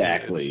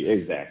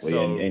 Exactly.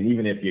 So, and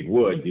even if you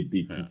would, you'd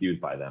be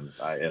confused by them,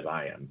 as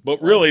I am.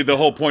 But really, the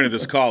whole point of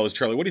this call is,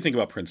 Charlie, what do you think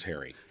about Prince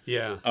Harry?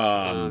 Yeah.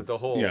 The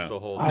whole.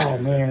 Oh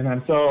man,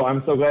 I'm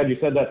so glad you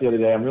said that the other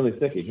day. I'm really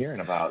sick of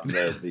hearing about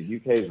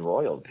the UK's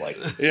royals. Like,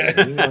 does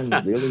anyone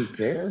really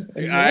care?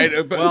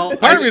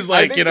 Part of me is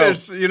like, now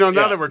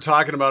that we're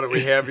talking about it,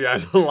 we have you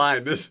on the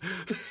line.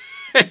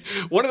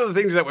 One of the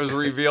things that was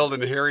revealed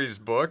in Harry's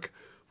book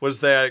was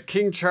that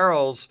King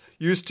Charles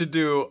used to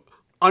do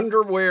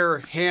underwear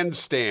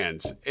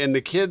handstands, and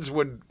the kids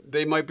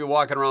they might be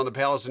walking around the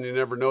palace, and you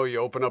never know. You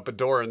open up a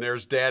door, and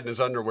there's Dad in his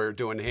underwear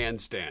doing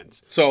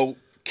handstands. So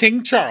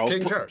King Charles,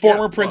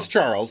 former Prince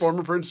Charles,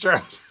 former Prince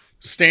Charles,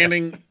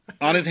 standing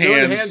on his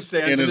doing hands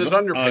handstands in his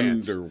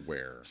underpants.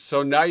 underwear.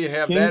 So now you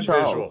have King that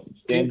Charles,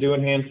 visual.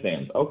 doing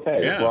handstands.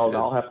 Okay, Yeah. well,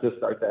 I'll have to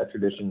start that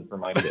tradition for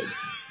my kids.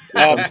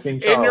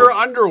 In your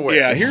underwear.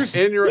 Yeah, here's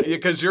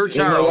because you're In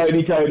Charles. the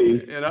whitey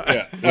tighties. You know?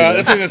 Yeah,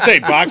 that's what I'm gonna say.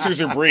 Boxers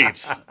or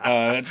briefs?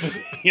 That's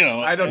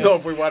I don't know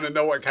if we want to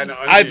know what kind of.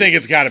 I think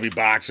it's got to be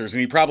boxers,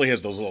 and he probably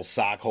has those little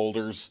sock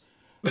holders.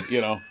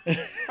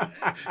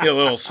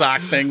 Little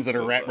sock things that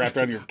are wrapped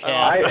around your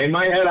calf. In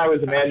my head, I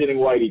was imagining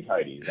whitey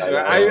tighties.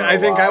 I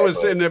think I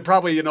was in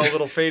probably a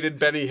little faded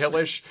Benny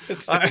Hillish.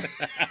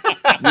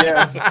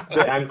 Yes,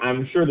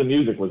 I'm sure the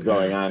music was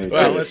going on.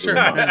 Well, that's true.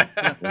 I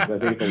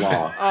think it's the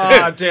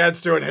law.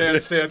 Dad's doing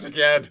handstands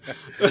again.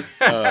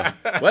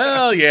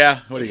 Well,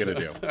 yeah. What are you gonna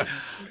do?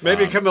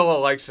 Maybe Camilla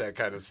likes that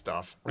kind of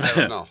stuff. I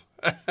don't know.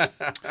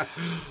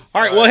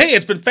 All right. Well, hey,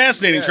 it's been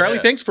fascinating, Charlie.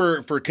 yes. Thanks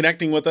for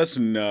connecting with us,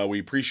 and we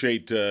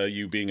appreciate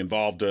you being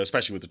involved,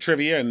 especially with the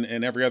trivia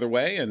and every other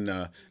way.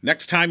 And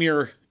next time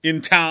you're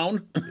in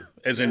town,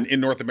 as in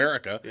North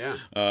America,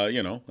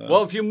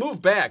 Well, if you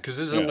move back, because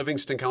isn't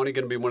Livingston County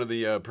going to be one of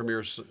the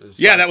premier spots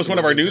that was one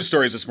of our in news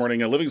stories this morning.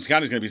 Livingston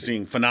County is going to be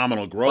seeing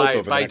phenomenal growth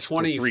over the by next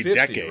 2050, 3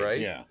 decades. right?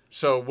 Yeah.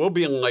 So we'll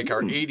be in like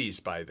our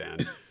 80s by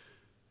then.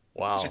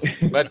 Wow.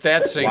 Let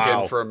that sink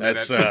in for a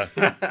minute.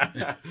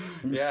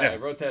 That's, I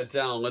wrote that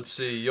down. Let's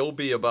see. You'll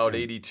be about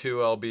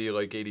 82. I'll be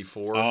like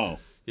 84. Oh.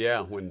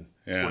 Yeah, when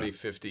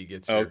 2050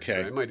 gets here.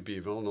 Okay. I might be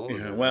even older.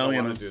 Yeah, well, I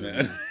don't wanna do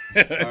that.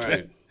 All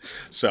right.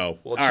 So,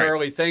 Well, all right.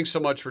 Charlie, thanks so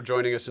much for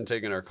joining us and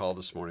taking our call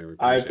this morning. We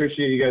I appreciate it.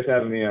 appreciate you guys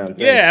having me on.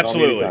 Thanks. Yeah, I'll meet you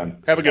absolutely.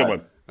 on. Have a good Bye.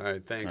 one. All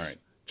right, thanks. All right.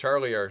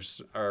 Charlie,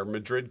 our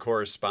Madrid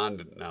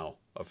correspondent now,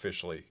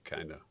 officially,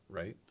 kind of,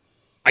 right?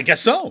 I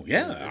guess so.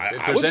 Yeah. If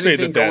I there's would say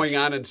anything that going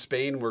that's, on in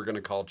Spain, we're going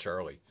to call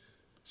Charlie.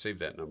 Save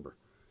that number.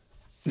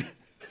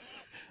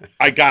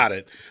 I got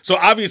it. So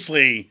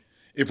obviously,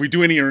 if we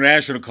do any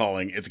international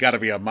calling, it's got to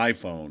be on my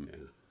phone.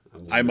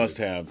 I must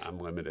have. I'm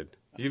limited.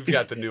 You've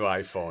got the new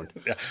iPhone.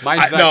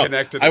 Mine's not no,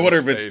 connected. I in wonder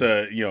if it's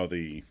Spain.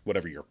 the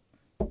whatever your.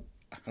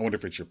 I wonder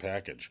if it's your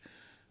package.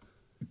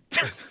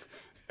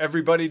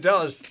 Everybody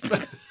does.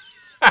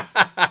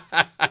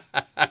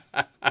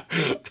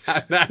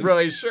 I'm not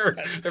really sure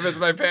if it's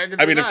my package.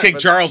 I mean, or if not, King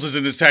but- Charles is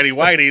in his tighty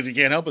whities, you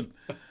can't help but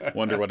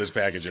wonder what his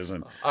package is.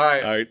 And All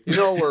right. all right. You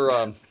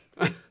know,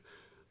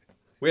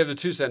 we have the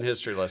 2-cent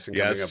history lesson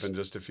coming Yes. up in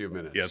just a few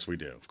minutes. Yes, we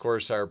do. Of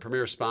course, our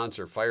premier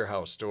sponsor,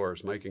 Firehouse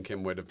Stores. Mike and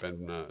Kim Witt have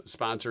been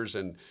sponsors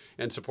and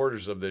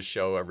supporters of this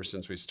show ever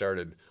since we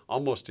started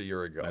almost a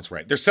year ago. That's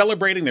right. They're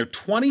celebrating their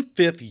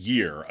 25th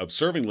year of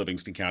serving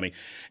Livingston County,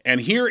 and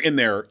here in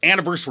their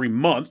anniversary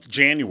month,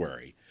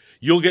 January,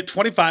 you'll get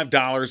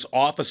 $25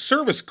 off a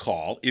service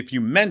call if you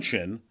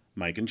mention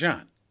Mike and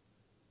John.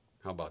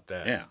 How about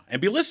that? Yeah,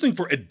 and be listening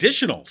for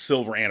additional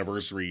silver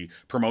anniversary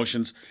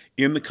promotions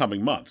in the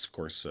coming months. Of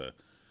course,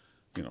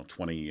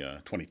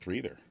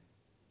 2023, their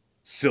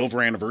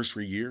silver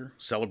anniversary year,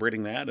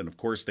 celebrating that. And of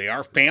course, they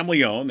are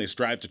family owned. They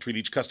strive to treat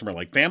each customer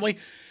like family.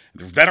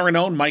 They're veteran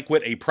owned. Mike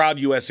Witt, a proud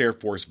U.S. Air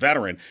Force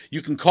veteran.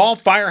 You can call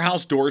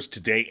Firehouse Doors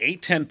today,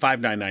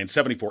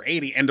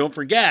 810-599-7480. And don't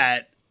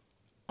forget,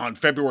 on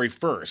February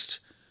 1st,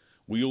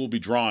 we will be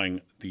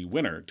drawing the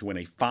winner to win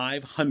a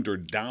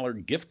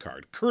 $500 gift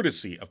card,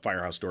 courtesy of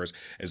Firehouse Doors,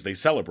 as they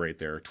celebrate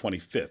their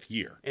 25th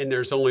year. And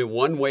there's only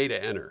one way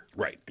to enter.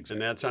 Right, exactly.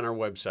 And that's on our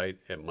website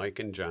at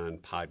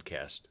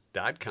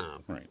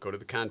mikeandjohnpodcast.com. Right. Go to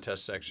the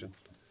contest section.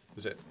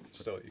 Is it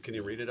still? Can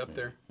you read it up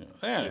there?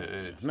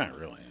 Not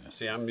really.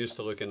 See, I'm used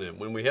to looking at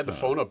when we had the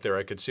phone up there.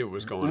 I could see what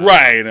was going on.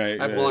 Right. I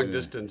have long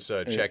distance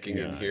checking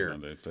in here.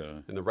 And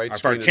the right if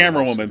screen our is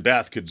camera the left woman,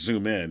 Beth, could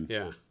zoom in.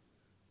 Yeah.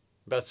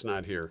 Beth's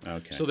not here.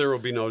 Okay. So there will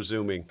be no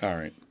zooming. All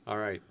right. All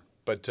right.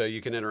 But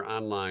you can enter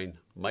online,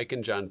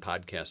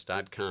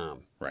 mikeandjohnpodcast.com,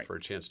 Right. for a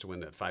chance to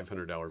win that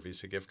 $500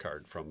 Visa gift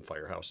card from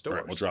Firehouse All Doors.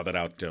 right, we'll draw that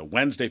out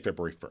Wednesday,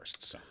 February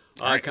 1st. So.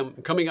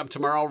 Coming up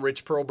tomorrow,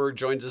 Rich Perlberg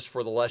joins us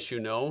for The Less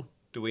You Know.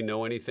 Do we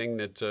know anything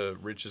that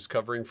Rich is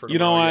covering for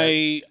tomorrow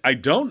yet? I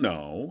don't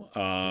know.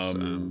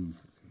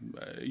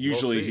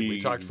 Usually we'll see.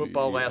 We talked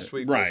football last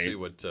week. Right.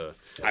 We'll see what.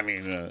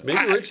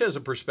 Maybe Rich has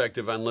a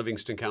perspective on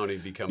Livingston County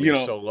becoming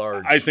so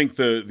large. I think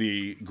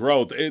the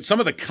growth. Some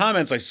of the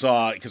comments I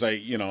saw, because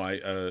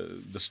the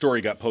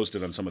story got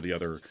posted on some of the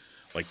other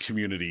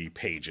community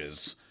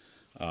pages,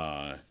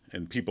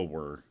 and people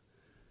were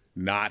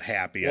not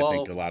happy. I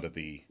think a lot of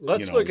the.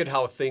 Let's look at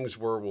how things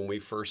were when we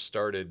first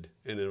started,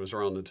 and it was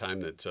around the time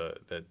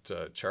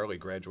that Charlie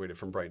graduated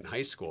from Brighton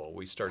High School.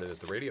 We started at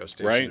the radio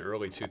station in the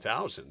early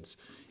 2000s,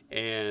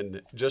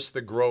 and just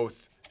the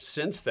growth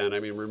since then. I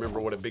mean, remember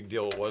what a big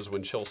deal it was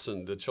when the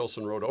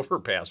Chilson Road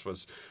overpass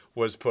was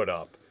put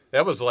up.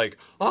 That was like,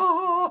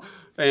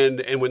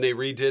 and when they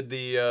redid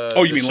the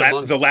you mean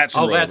the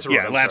Latson Road?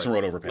 Latson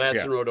Road overpass.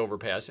 Latson Road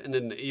overpass, and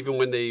then even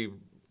when they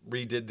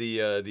redid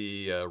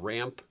the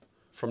ramp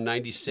from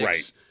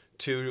 96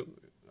 to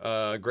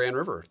Grand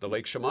River, the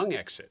Lake Chemung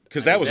exit.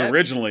 Because that was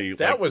originally...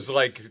 That was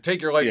like,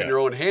 take your life in your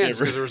own hands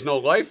because there was no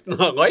light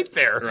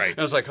there. Right. And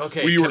I was like,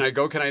 okay, Well, can I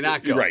go, can I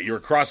not go? Right, you were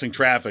crossing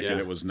traffic and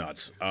it was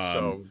nuts.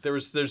 So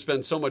there's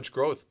been so much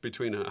growth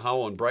between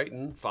Howell and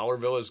Brighton.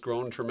 Fowlerville has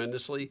grown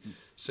tremendously.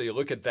 So you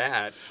look at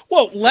that.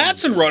 Well,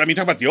 Ladson Road, I mean,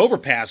 talk about the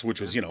overpass, which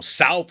was,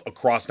 south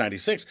across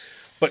 96.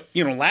 But,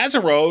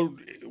 Ladson Road,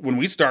 when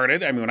we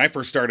started, I mean, when I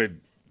first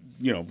started,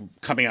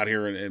 coming out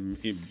here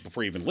and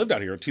before I even lived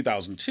out here in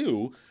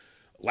 2002,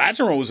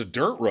 Ladson Road was a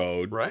dirt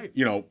road, right?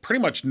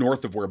 Pretty much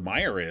north of where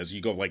Meyer is.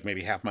 You go like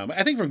maybe half mile.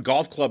 I think from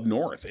Golf Club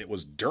north, it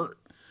was dirt,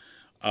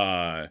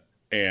 and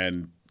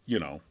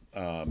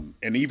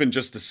even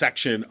just the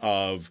section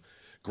of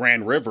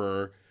Grand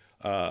River,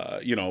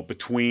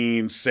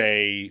 between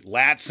say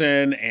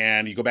Ladson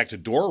and you go back to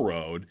Door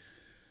Road,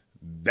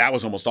 that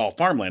was almost all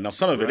farmland. Now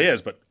some of it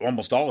is, but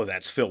almost all of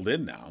that's filled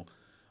in now.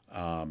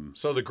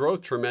 So the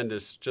growth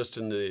tremendous just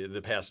in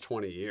the past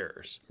 20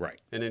 years. Right.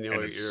 And then,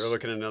 you're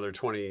looking at another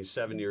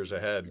 27 years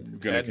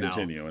ahead. Going to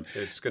continue. And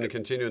it's going to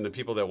continue. And the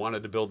people that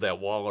wanted to build that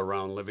wall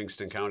around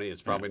Livingston County,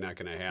 it's probably not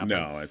going to happen.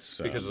 No,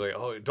 it's... because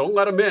don't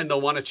let them in. They'll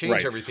want to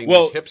change everything.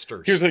 Well, these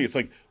hipsters. Here's the thing. It's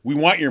like, we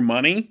want your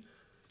money.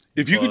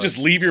 If you could just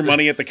leave your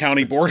money at the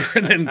county border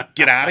and then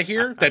get out of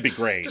here, that'd be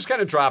great. Just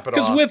kind of drop it off.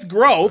 Because with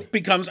growth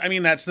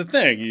that's the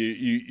thing.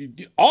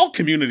 You all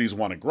communities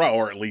want to grow,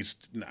 or at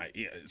least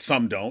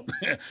some don't.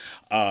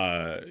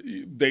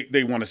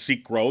 They want to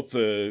seek growth.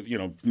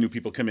 New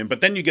people come in,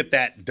 but then you get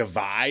that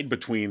divide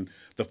between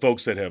the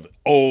folks that have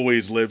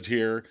always lived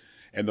here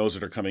and those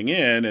that are coming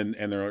in, and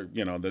they're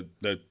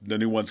the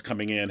new ones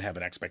coming in have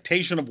an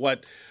expectation of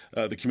what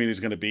the community is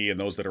going to be, and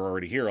those that are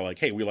already here are like,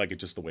 hey, we like it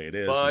just the way it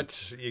is.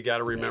 But you got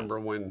to remember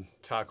when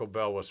Taco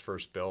Bell was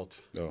first built.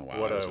 Oh wow!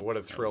 What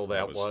a thrill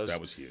that was.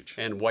 That was huge.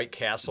 And White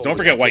Castle. Don't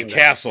forget White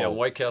Castle.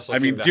 White Castle. I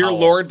mean, dear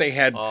Lord, they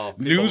had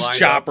news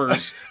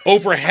choppers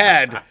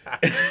overhead.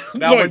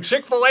 Now when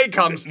Chick-fil-A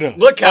comes,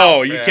 look out!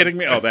 Oh, you kidding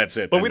me? Oh, that's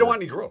it. But we don't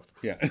want any growth.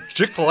 Yeah,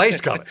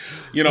 Chick-fil-A's coming.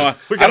 I don't know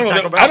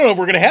if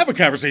we're going to have a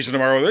conversation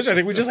tomorrow with this. I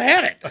think we just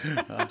had it.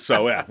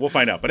 So yeah, we'll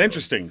find out. But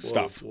interesting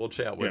stuff. We'll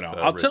chat with.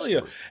 I'll tell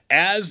you,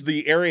 as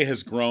the area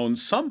has grown,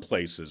 some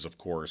places, of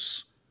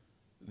course,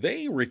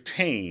 they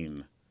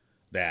retain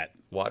that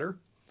water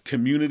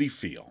community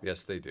feel.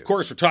 Yes, they do. Of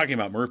course, we're talking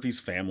about Murphy's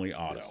Family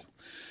Auto. Yes.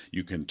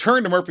 You can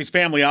turn to Murphy's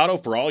Family Auto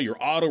for all your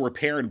auto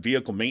repair and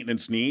vehicle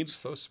maintenance needs.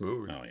 So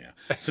smooth. Oh, yeah.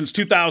 Since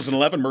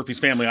 2011, Murphy's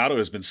Family Auto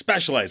has been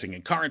specializing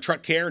in car and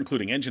truck care,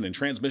 including engine and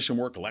transmission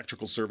work,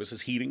 electrical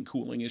services, heating,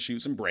 cooling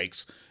issues, and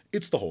brakes.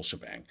 It's the whole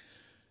shebang.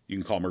 You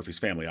can call Murphy's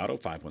Family Auto,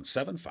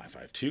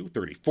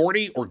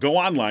 517-552-3040, or go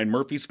online,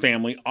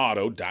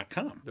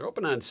 murphysfamilyauto.com. They're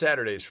open on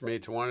Saturdays from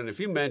 8 to 1, and if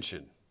you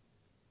mention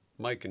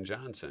Mike and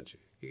John sent you,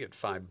 you get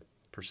 5%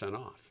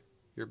 off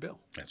your bill.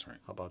 That's right.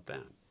 How about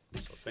that?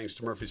 So thanks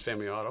to Murphy's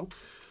Family Auto.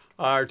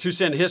 Our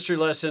 2-cent history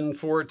lesson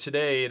for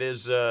today, it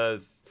is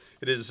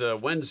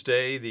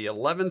Wednesday, the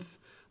 11th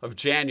of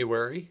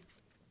January.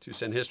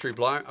 2-cent history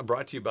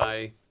brought to you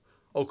by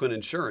Oakland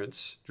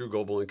Insurance, Drew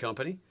Goebel and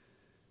Company.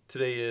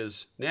 Today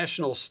is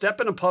National Step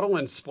in a Puddle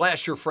and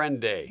Splash Your Friend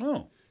Day.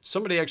 Oh.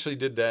 Somebody actually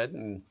did that,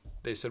 and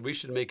they said we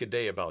should make a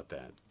day about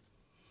that.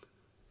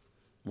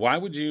 Why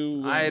would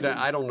you? I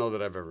don't know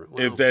that I've ever.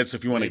 Well,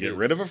 if you want to get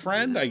rid of a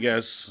friend, I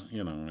guess I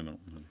don't. You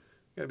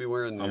gotta be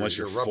wearing unless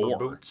your you're rubber 4.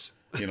 boots.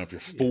 If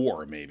you're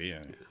 4, maybe,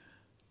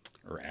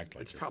 or act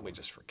like it's you're probably 4.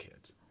 just for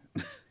kids.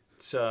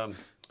 It's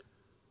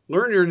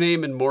Learn Your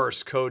Name in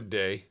Morse Code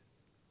Day.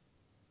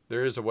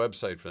 There is a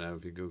website for that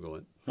if you Google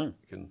it. You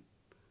can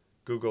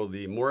Google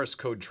the Morse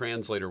Code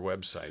Translator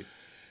website.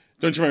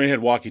 Don't you remember you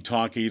had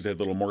walkie-talkies? They had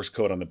little Morse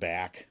code on the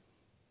back.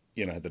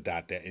 Had the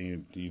dot,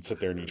 and you'd sit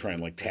there and you try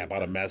and tap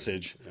out a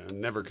message. Yeah,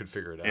 never could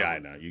figure it out. Yeah, I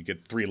know. You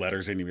get 3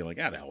 letters in, you'd be like,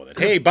 the hell with it.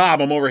 Hey,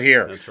 Bob, I'm over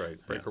here. That's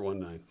right. Breaker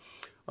 19.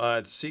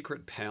 It's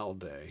Secret Pal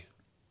Day.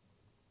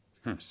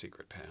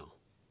 Secret Pal.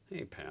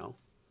 Hey, pal.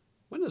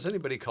 When does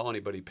anybody call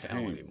anybody pal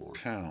anymore?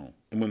 Pal.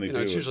 And when they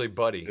do, it's usually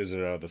buddy. Is it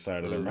out of the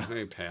side of their mouth?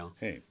 Hey, pal.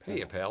 Hey,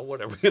 pal.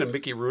 What, are we in a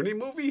Mickey Rooney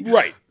movie?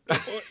 Right.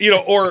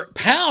 Or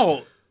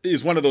pal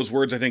is one of those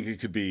words I think it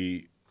could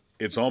be,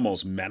 it's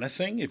almost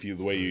menacing the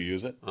way you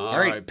use it. All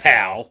right,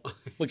 pal.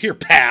 Look here,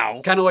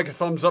 pal. Kind of like a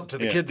thumbs up to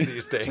the kids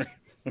these days.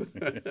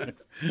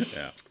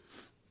 Yeah.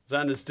 It's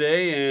on this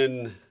day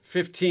in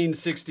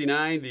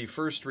 1569, the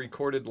first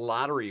recorded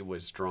lottery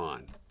was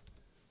drawn.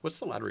 What's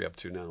the lottery up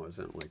to now? Is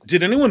that like?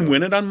 Did anyone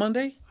win it on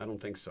Monday? I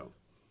don't think so.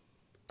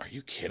 Are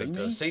you kidding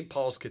me? me? St.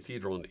 Paul's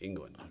Cathedral in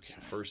England. Okay.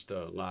 First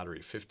lottery,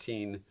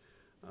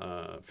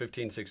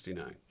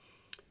 1569.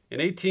 In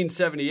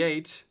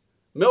 1878,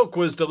 milk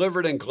was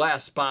delivered in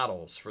glass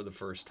bottles for the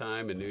first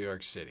time in New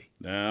York City.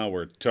 Now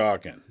we're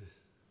talking.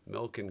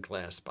 Milk in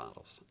glass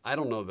bottles. I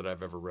don't know that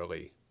I've ever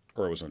really...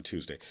 Or it was on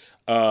Tuesday.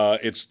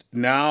 It's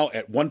now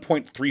at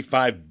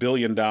 $1.35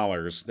 billion.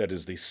 That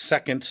is the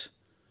second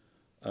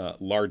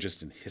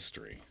largest in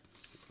history.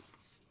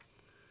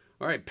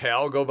 All right,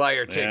 pal, go buy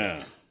your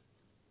ticket.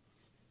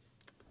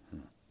 Yeah.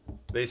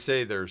 They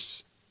say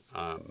there's,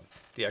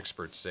 the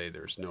experts say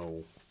there's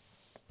no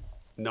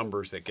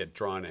numbers that get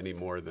drawn any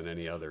more than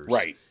any others.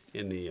 Right.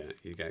 In the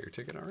you got your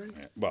ticket already?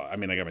 Well, I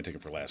mean, I got my ticket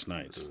for last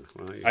night's.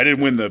 Well, I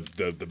didn't win the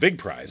big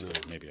prize,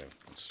 but maybe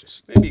it's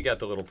just Maybe you got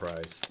the little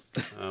prize.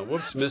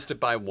 Whoops, missed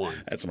it by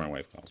one. that's what my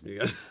wife calls me.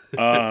 You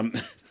got,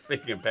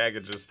 speaking of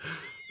packages,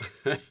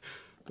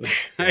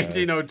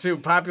 1902,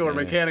 Popular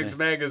Mechanics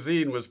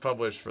magazine was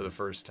published for the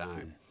first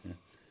time.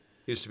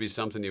 Used to be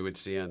something you would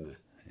see on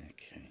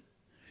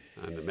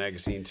the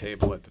magazine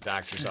table at the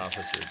doctor's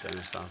office or the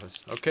dentist's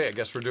office. Okay, I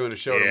guess we're doing a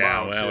show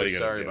tomorrow. Well, what are you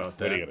gonna Sorry do? about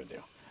that. What are you gonna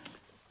do?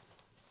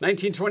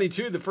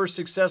 1922, the first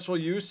successful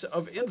use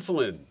of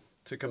insulin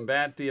to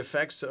combat the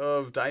effects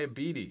of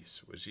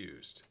diabetes was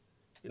used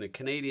in a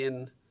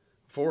Canadian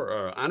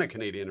on a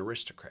Canadian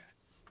aristocrat.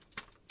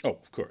 Oh,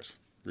 of course,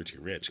 Richie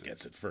Rich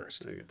gets it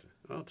first.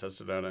 I'll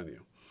test it out on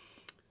you.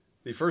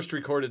 The first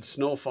recorded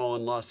snowfall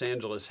in Los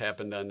Angeles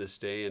happened on this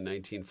day in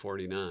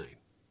 1949.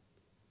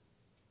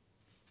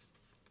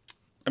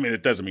 I mean,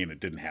 it doesn't mean it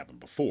didn't happen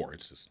before.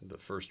 It's just The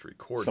first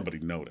recorded. somebody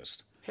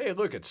noticed. Hey,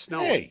 look, it's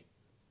snowing. Hey,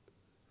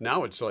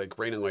 Now it's like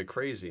raining like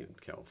crazy in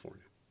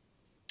California.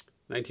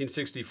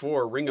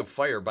 1964, Ring of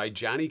Fire by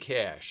Johnny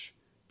Cash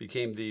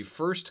became the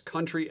first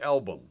country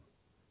album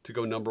to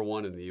go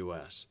 #1 in the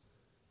U.S.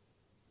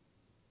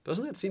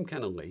 Doesn't that seem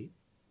kind of late?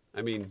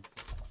 I mean,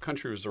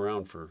 country was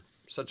around for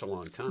such a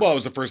long time. well, it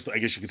was the first. I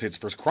guess you could say it's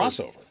the first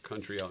crossover.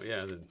 Country,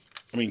 yeah. Then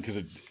I mean, because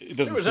it it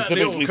doesn't was on the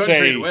specifically old country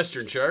say. and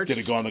western charts. Did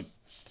it go on the?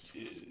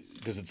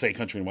 Does it say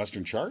country and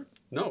western chart?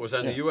 No, it was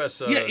on the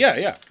U.S.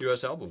 Yeah.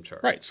 U.S. album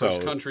chart. Right. So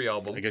First country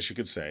album. I guess you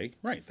could say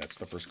right. That's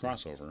the first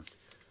crossover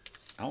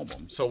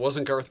album. So it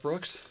wasn't Garth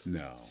Brooks?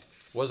 No.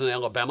 Wasn't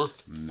Alabama?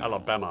 No.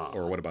 Alabama.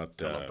 Or what about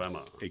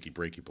Alabama. Achy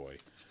Breaky Boy?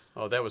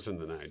 Oh, that was in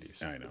the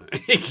 90s. I know.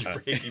 Achy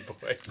Breaky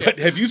Boy. But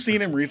have you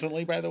seen him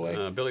recently, by the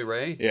way? Billy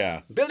Ray?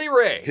 Yeah. Billy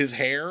Ray. His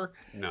hair.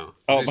 No.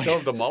 Oh, Does he still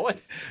have the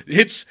mullet?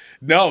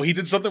 No, he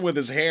did something with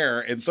his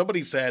hair, and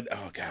somebody said,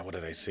 "Oh God, what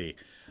did I see?"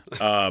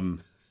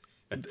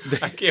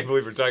 I can't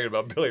believe we're talking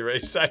about Billy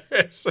Ray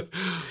Cyrus.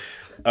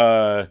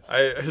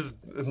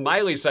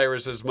 Miley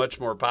Cyrus is much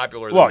more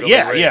popular than Billy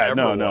Ray ever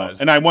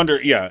was. And I wonder,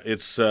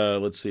 it's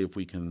let's see if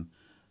we can.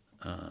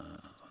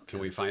 Can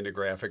we find a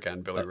graphic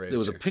on Billy Ray? There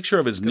was a picture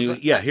of his new.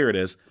 Here it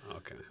is.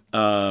 Okay.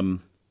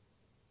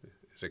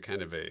 Is it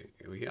kind of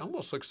he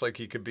almost looks like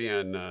he could be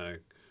on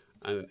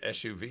an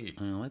SUV.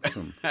 Well, that's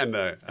from, and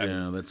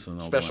that's an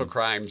old Special one.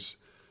 Crimes.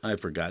 I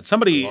forgot.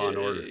 Somebody. Law and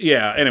Order.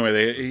 Yeah.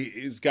 Anyway,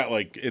 he's got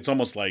it's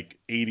almost like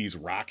 '80s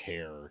rock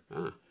hair.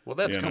 Well,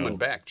 that's coming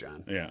back,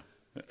 John. Yeah.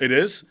 It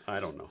is? I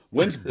don't know.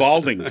 When's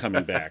balding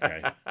coming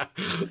back?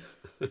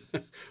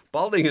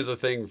 Balding is a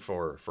thing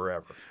for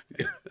forever.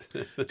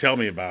 Tell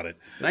me about it.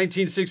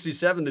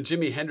 1967, the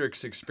Jimi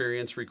Hendrix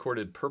Experience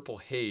recorded Purple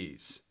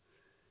Haze.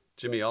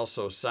 Jimmy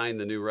also signed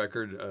the new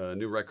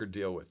record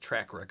deal with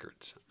Track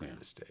Records on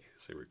this day.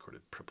 So he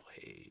recorded Purple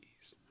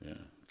Haze. Yeah.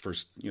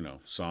 First,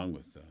 song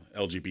with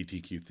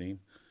LGBTQ theme.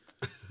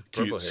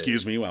 Purple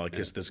Excuse Haze. me while I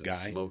kiss this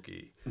guy.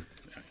 Smoky.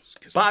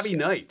 Kiss Bobby this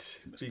guy. Knight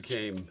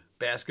became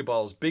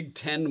basketball's Big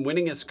Ten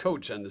winningest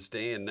coach on this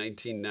day in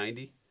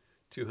 1990.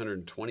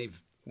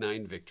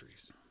 229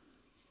 victories.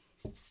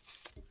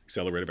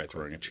 Celebrated by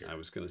throwing a chair. I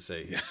was going to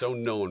say, he's so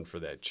known for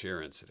that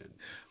chair incident.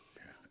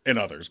 And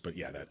others, but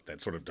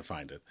that sort of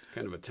defined it.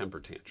 Kind of a temper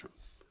tantrum.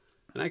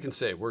 And I can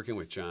say, working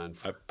with John,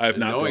 I've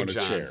not knowing thrown a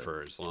John chair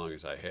for as long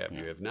as I have,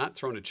 you have not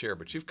thrown a chair,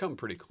 but you've come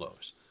pretty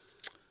close.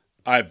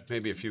 I've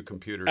Maybe a few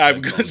computers.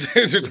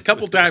 there's a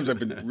couple times I've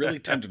been really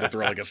tempted to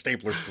throw like a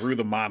stapler through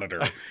the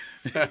monitor,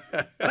 but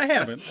I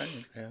haven't.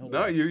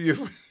 No,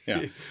 you.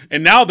 Yeah.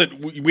 And now that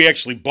we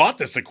actually bought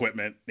this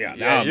equipment, now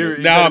you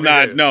I'm gotta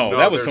not. be- No, no,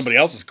 that was there's- somebody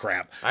else's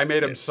crap. I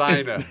made him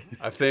sign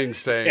a thing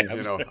saying,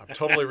 Yeah, I'm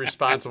totally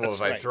responsible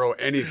if I right. throw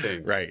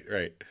anything. Right.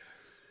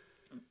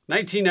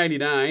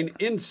 1999,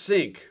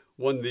 NSYNC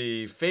won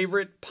the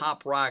Favorite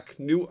Pop Rock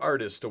New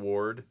Artist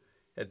Award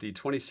at the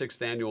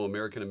 26th Annual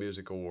American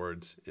Music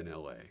Awards in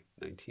L.A.,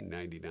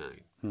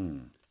 1999.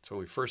 That's when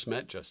we first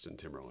met Justin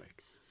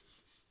Timberlake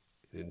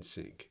in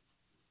NSYNC.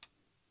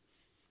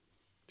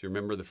 Do you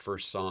remember the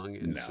first song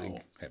in NSYNC? No,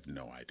 I have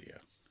no idea.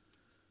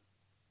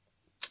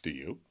 Do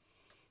you?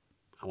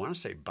 I want to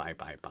say Bye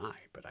Bye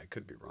Bye, but I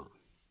could be wrong.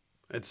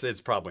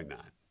 It's probably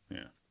not.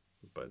 Yeah.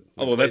 But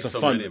Although that's a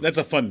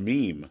fun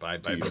meme. Bye,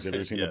 to bye, use. bye. Have you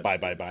ever seen the Yes. bye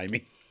bye bye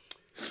meme?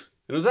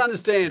 It was on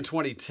this day in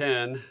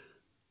 2010.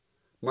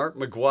 Mark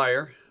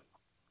McGuire.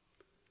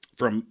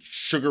 From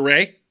Sugar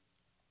Ray?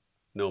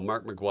 No,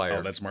 Mark McGuire.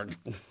 Oh, that's Martin.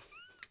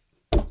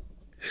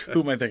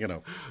 Who am I thinking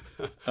of?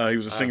 He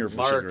was a singer for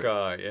Mark,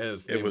 Sugar.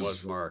 his name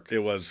was Mark. It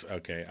was,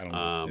 okay, I don't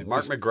know.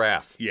 Mark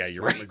McGrath. Yeah,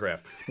 you're Mark right. McGrath.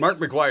 Mark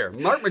McGuire.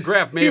 Mark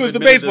McGrath may He have was the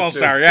admitted baseball this, too.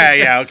 star.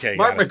 Yeah, okay.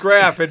 Mark got it.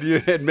 McGrath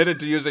had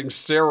admitted to using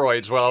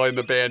steroids while in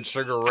the band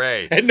Sugar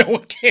Ray. And no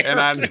one cared. And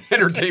on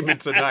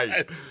Entertainment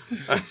Tonight.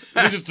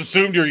 We just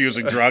assumed you were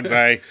using drugs.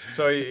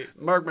 So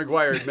Mark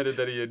McGuire admitted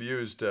that he had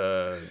used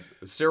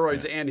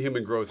Steroids and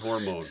human growth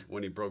hormone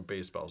when he broke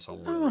baseball's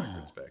home run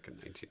records back in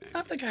 1990.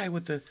 Not the guy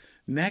with the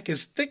neck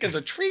as thick as a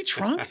tree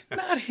trunk.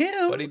 Not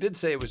him. But he did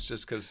say it was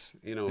just because,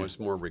 it was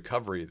more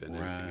recovery than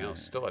anything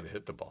else. Still had to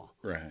hit the ball.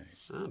 Right.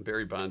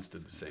 Barry Bonds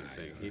did the same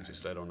thing. He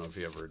just, I don't know if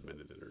he ever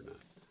admitted it or not.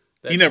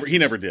 He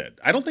never did.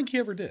 I don't think he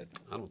ever did.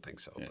 I don't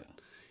think so. But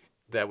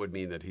that would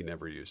mean that he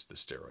never used the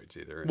steroids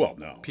either. Well,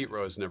 no. Pete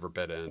Rose never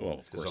bet on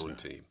his own not.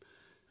 team.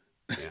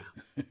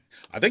 Yeah.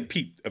 I think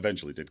Pete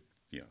eventually did.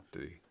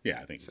 Did he? Yeah,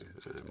 I think so.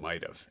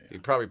 Might have. He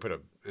probably put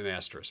an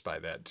asterisk by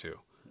that too.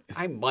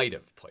 I might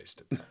have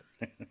placed it.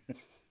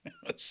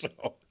 So,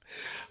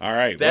 all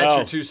right.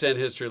 That's your 2 cent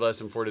history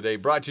lesson for today.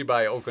 Brought to you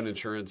by Oakland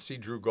Insurance. See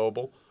Drew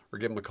Goebel or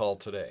give him a call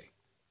today.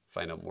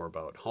 Find out more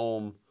about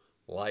home,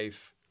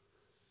 life,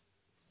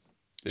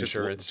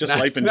 insurance. Just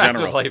life in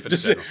general. Just life in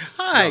general.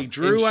 Hi,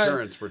 Drew.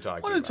 Insurance we're talking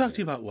about. I want to talk to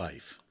you about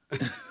life.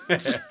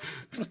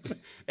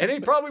 And he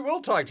probably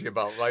will talk to you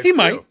about life, He too.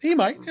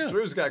 might. Yeah.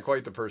 Drew's got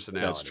quite the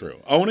personality. That's true.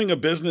 Owning a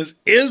business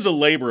is a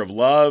labor of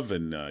love,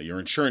 and your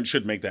insurance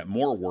should make that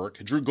more work.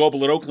 Drew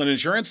Goebel at Oakland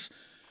Insurance,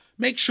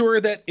 make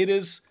sure that it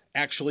is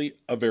actually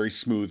a very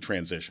smooth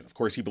transition. Of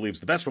course, he believes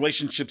the best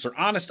relationships are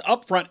honest,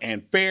 upfront,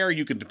 and fair.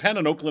 You can depend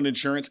on Oakland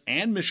Insurance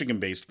and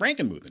Michigan-based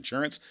Frankenmuth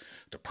Insurance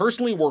to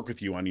personally work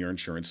with you on your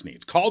insurance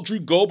needs. Call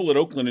Drew Goebel at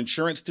Oakland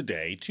Insurance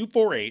today,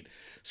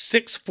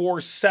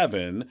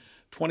 248-647-2500.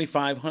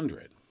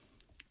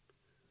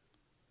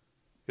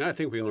 I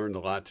think we learned a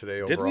lot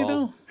today overall. Did we,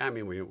 though? I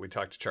mean, we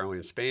talked to Charlie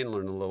in Spain,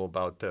 learned a little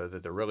about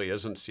that there really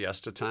isn't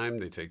siesta time.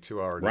 They take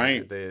 2-hour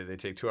Right. They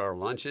take 2-hour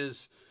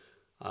lunches.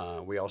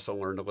 We also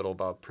learned a little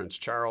about Prince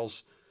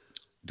Charles,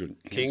 Doing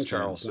King handstands.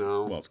 Charles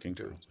now. Well, it's King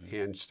Charles.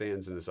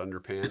 Handstands in his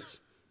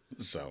underpants.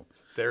 So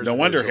There's no a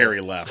wonder visual.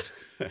 Harry left.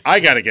 I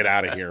got to get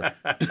out of here.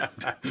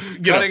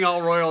 Cutting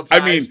all royal ties.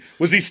 I mean,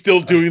 was he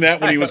still doing that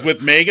when he was with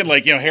Meghan?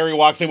 Like, Harry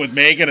walks in with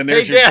Meghan, and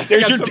there's Hey, Dad,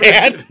 there's I your got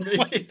dad.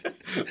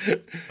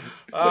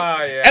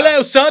 yeah.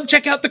 Hello, son.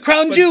 Check out the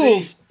crown But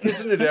jewels. see,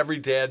 isn't it every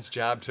dad's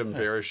job to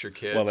embarrass your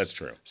kids? Well, that's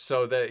true.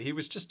 So that he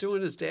was just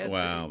doing his dad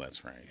Wow, thing.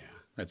 that's right.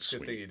 That's Good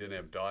thing sweet. he didn't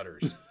have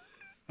daughters.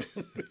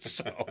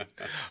 So,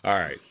 all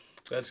right.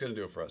 That's going to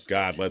do it for us.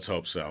 God, let's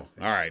hope so.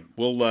 All right,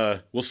 we'll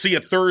see you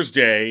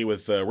Thursday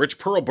with Rich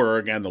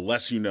Perlberg and the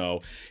Less You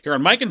Know here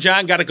on Mike and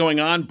John Got It Going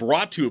On.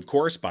 Brought to you, of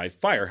course, by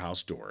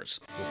Firehouse Doors.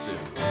 We'll see you.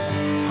 Mike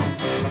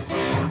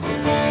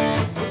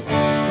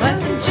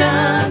and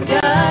John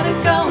got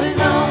it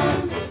going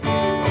on.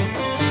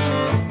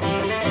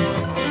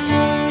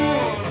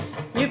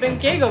 You've been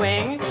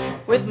giggling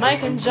with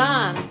Mike and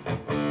John.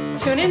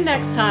 Tune in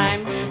next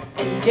time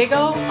and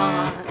giggle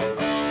on.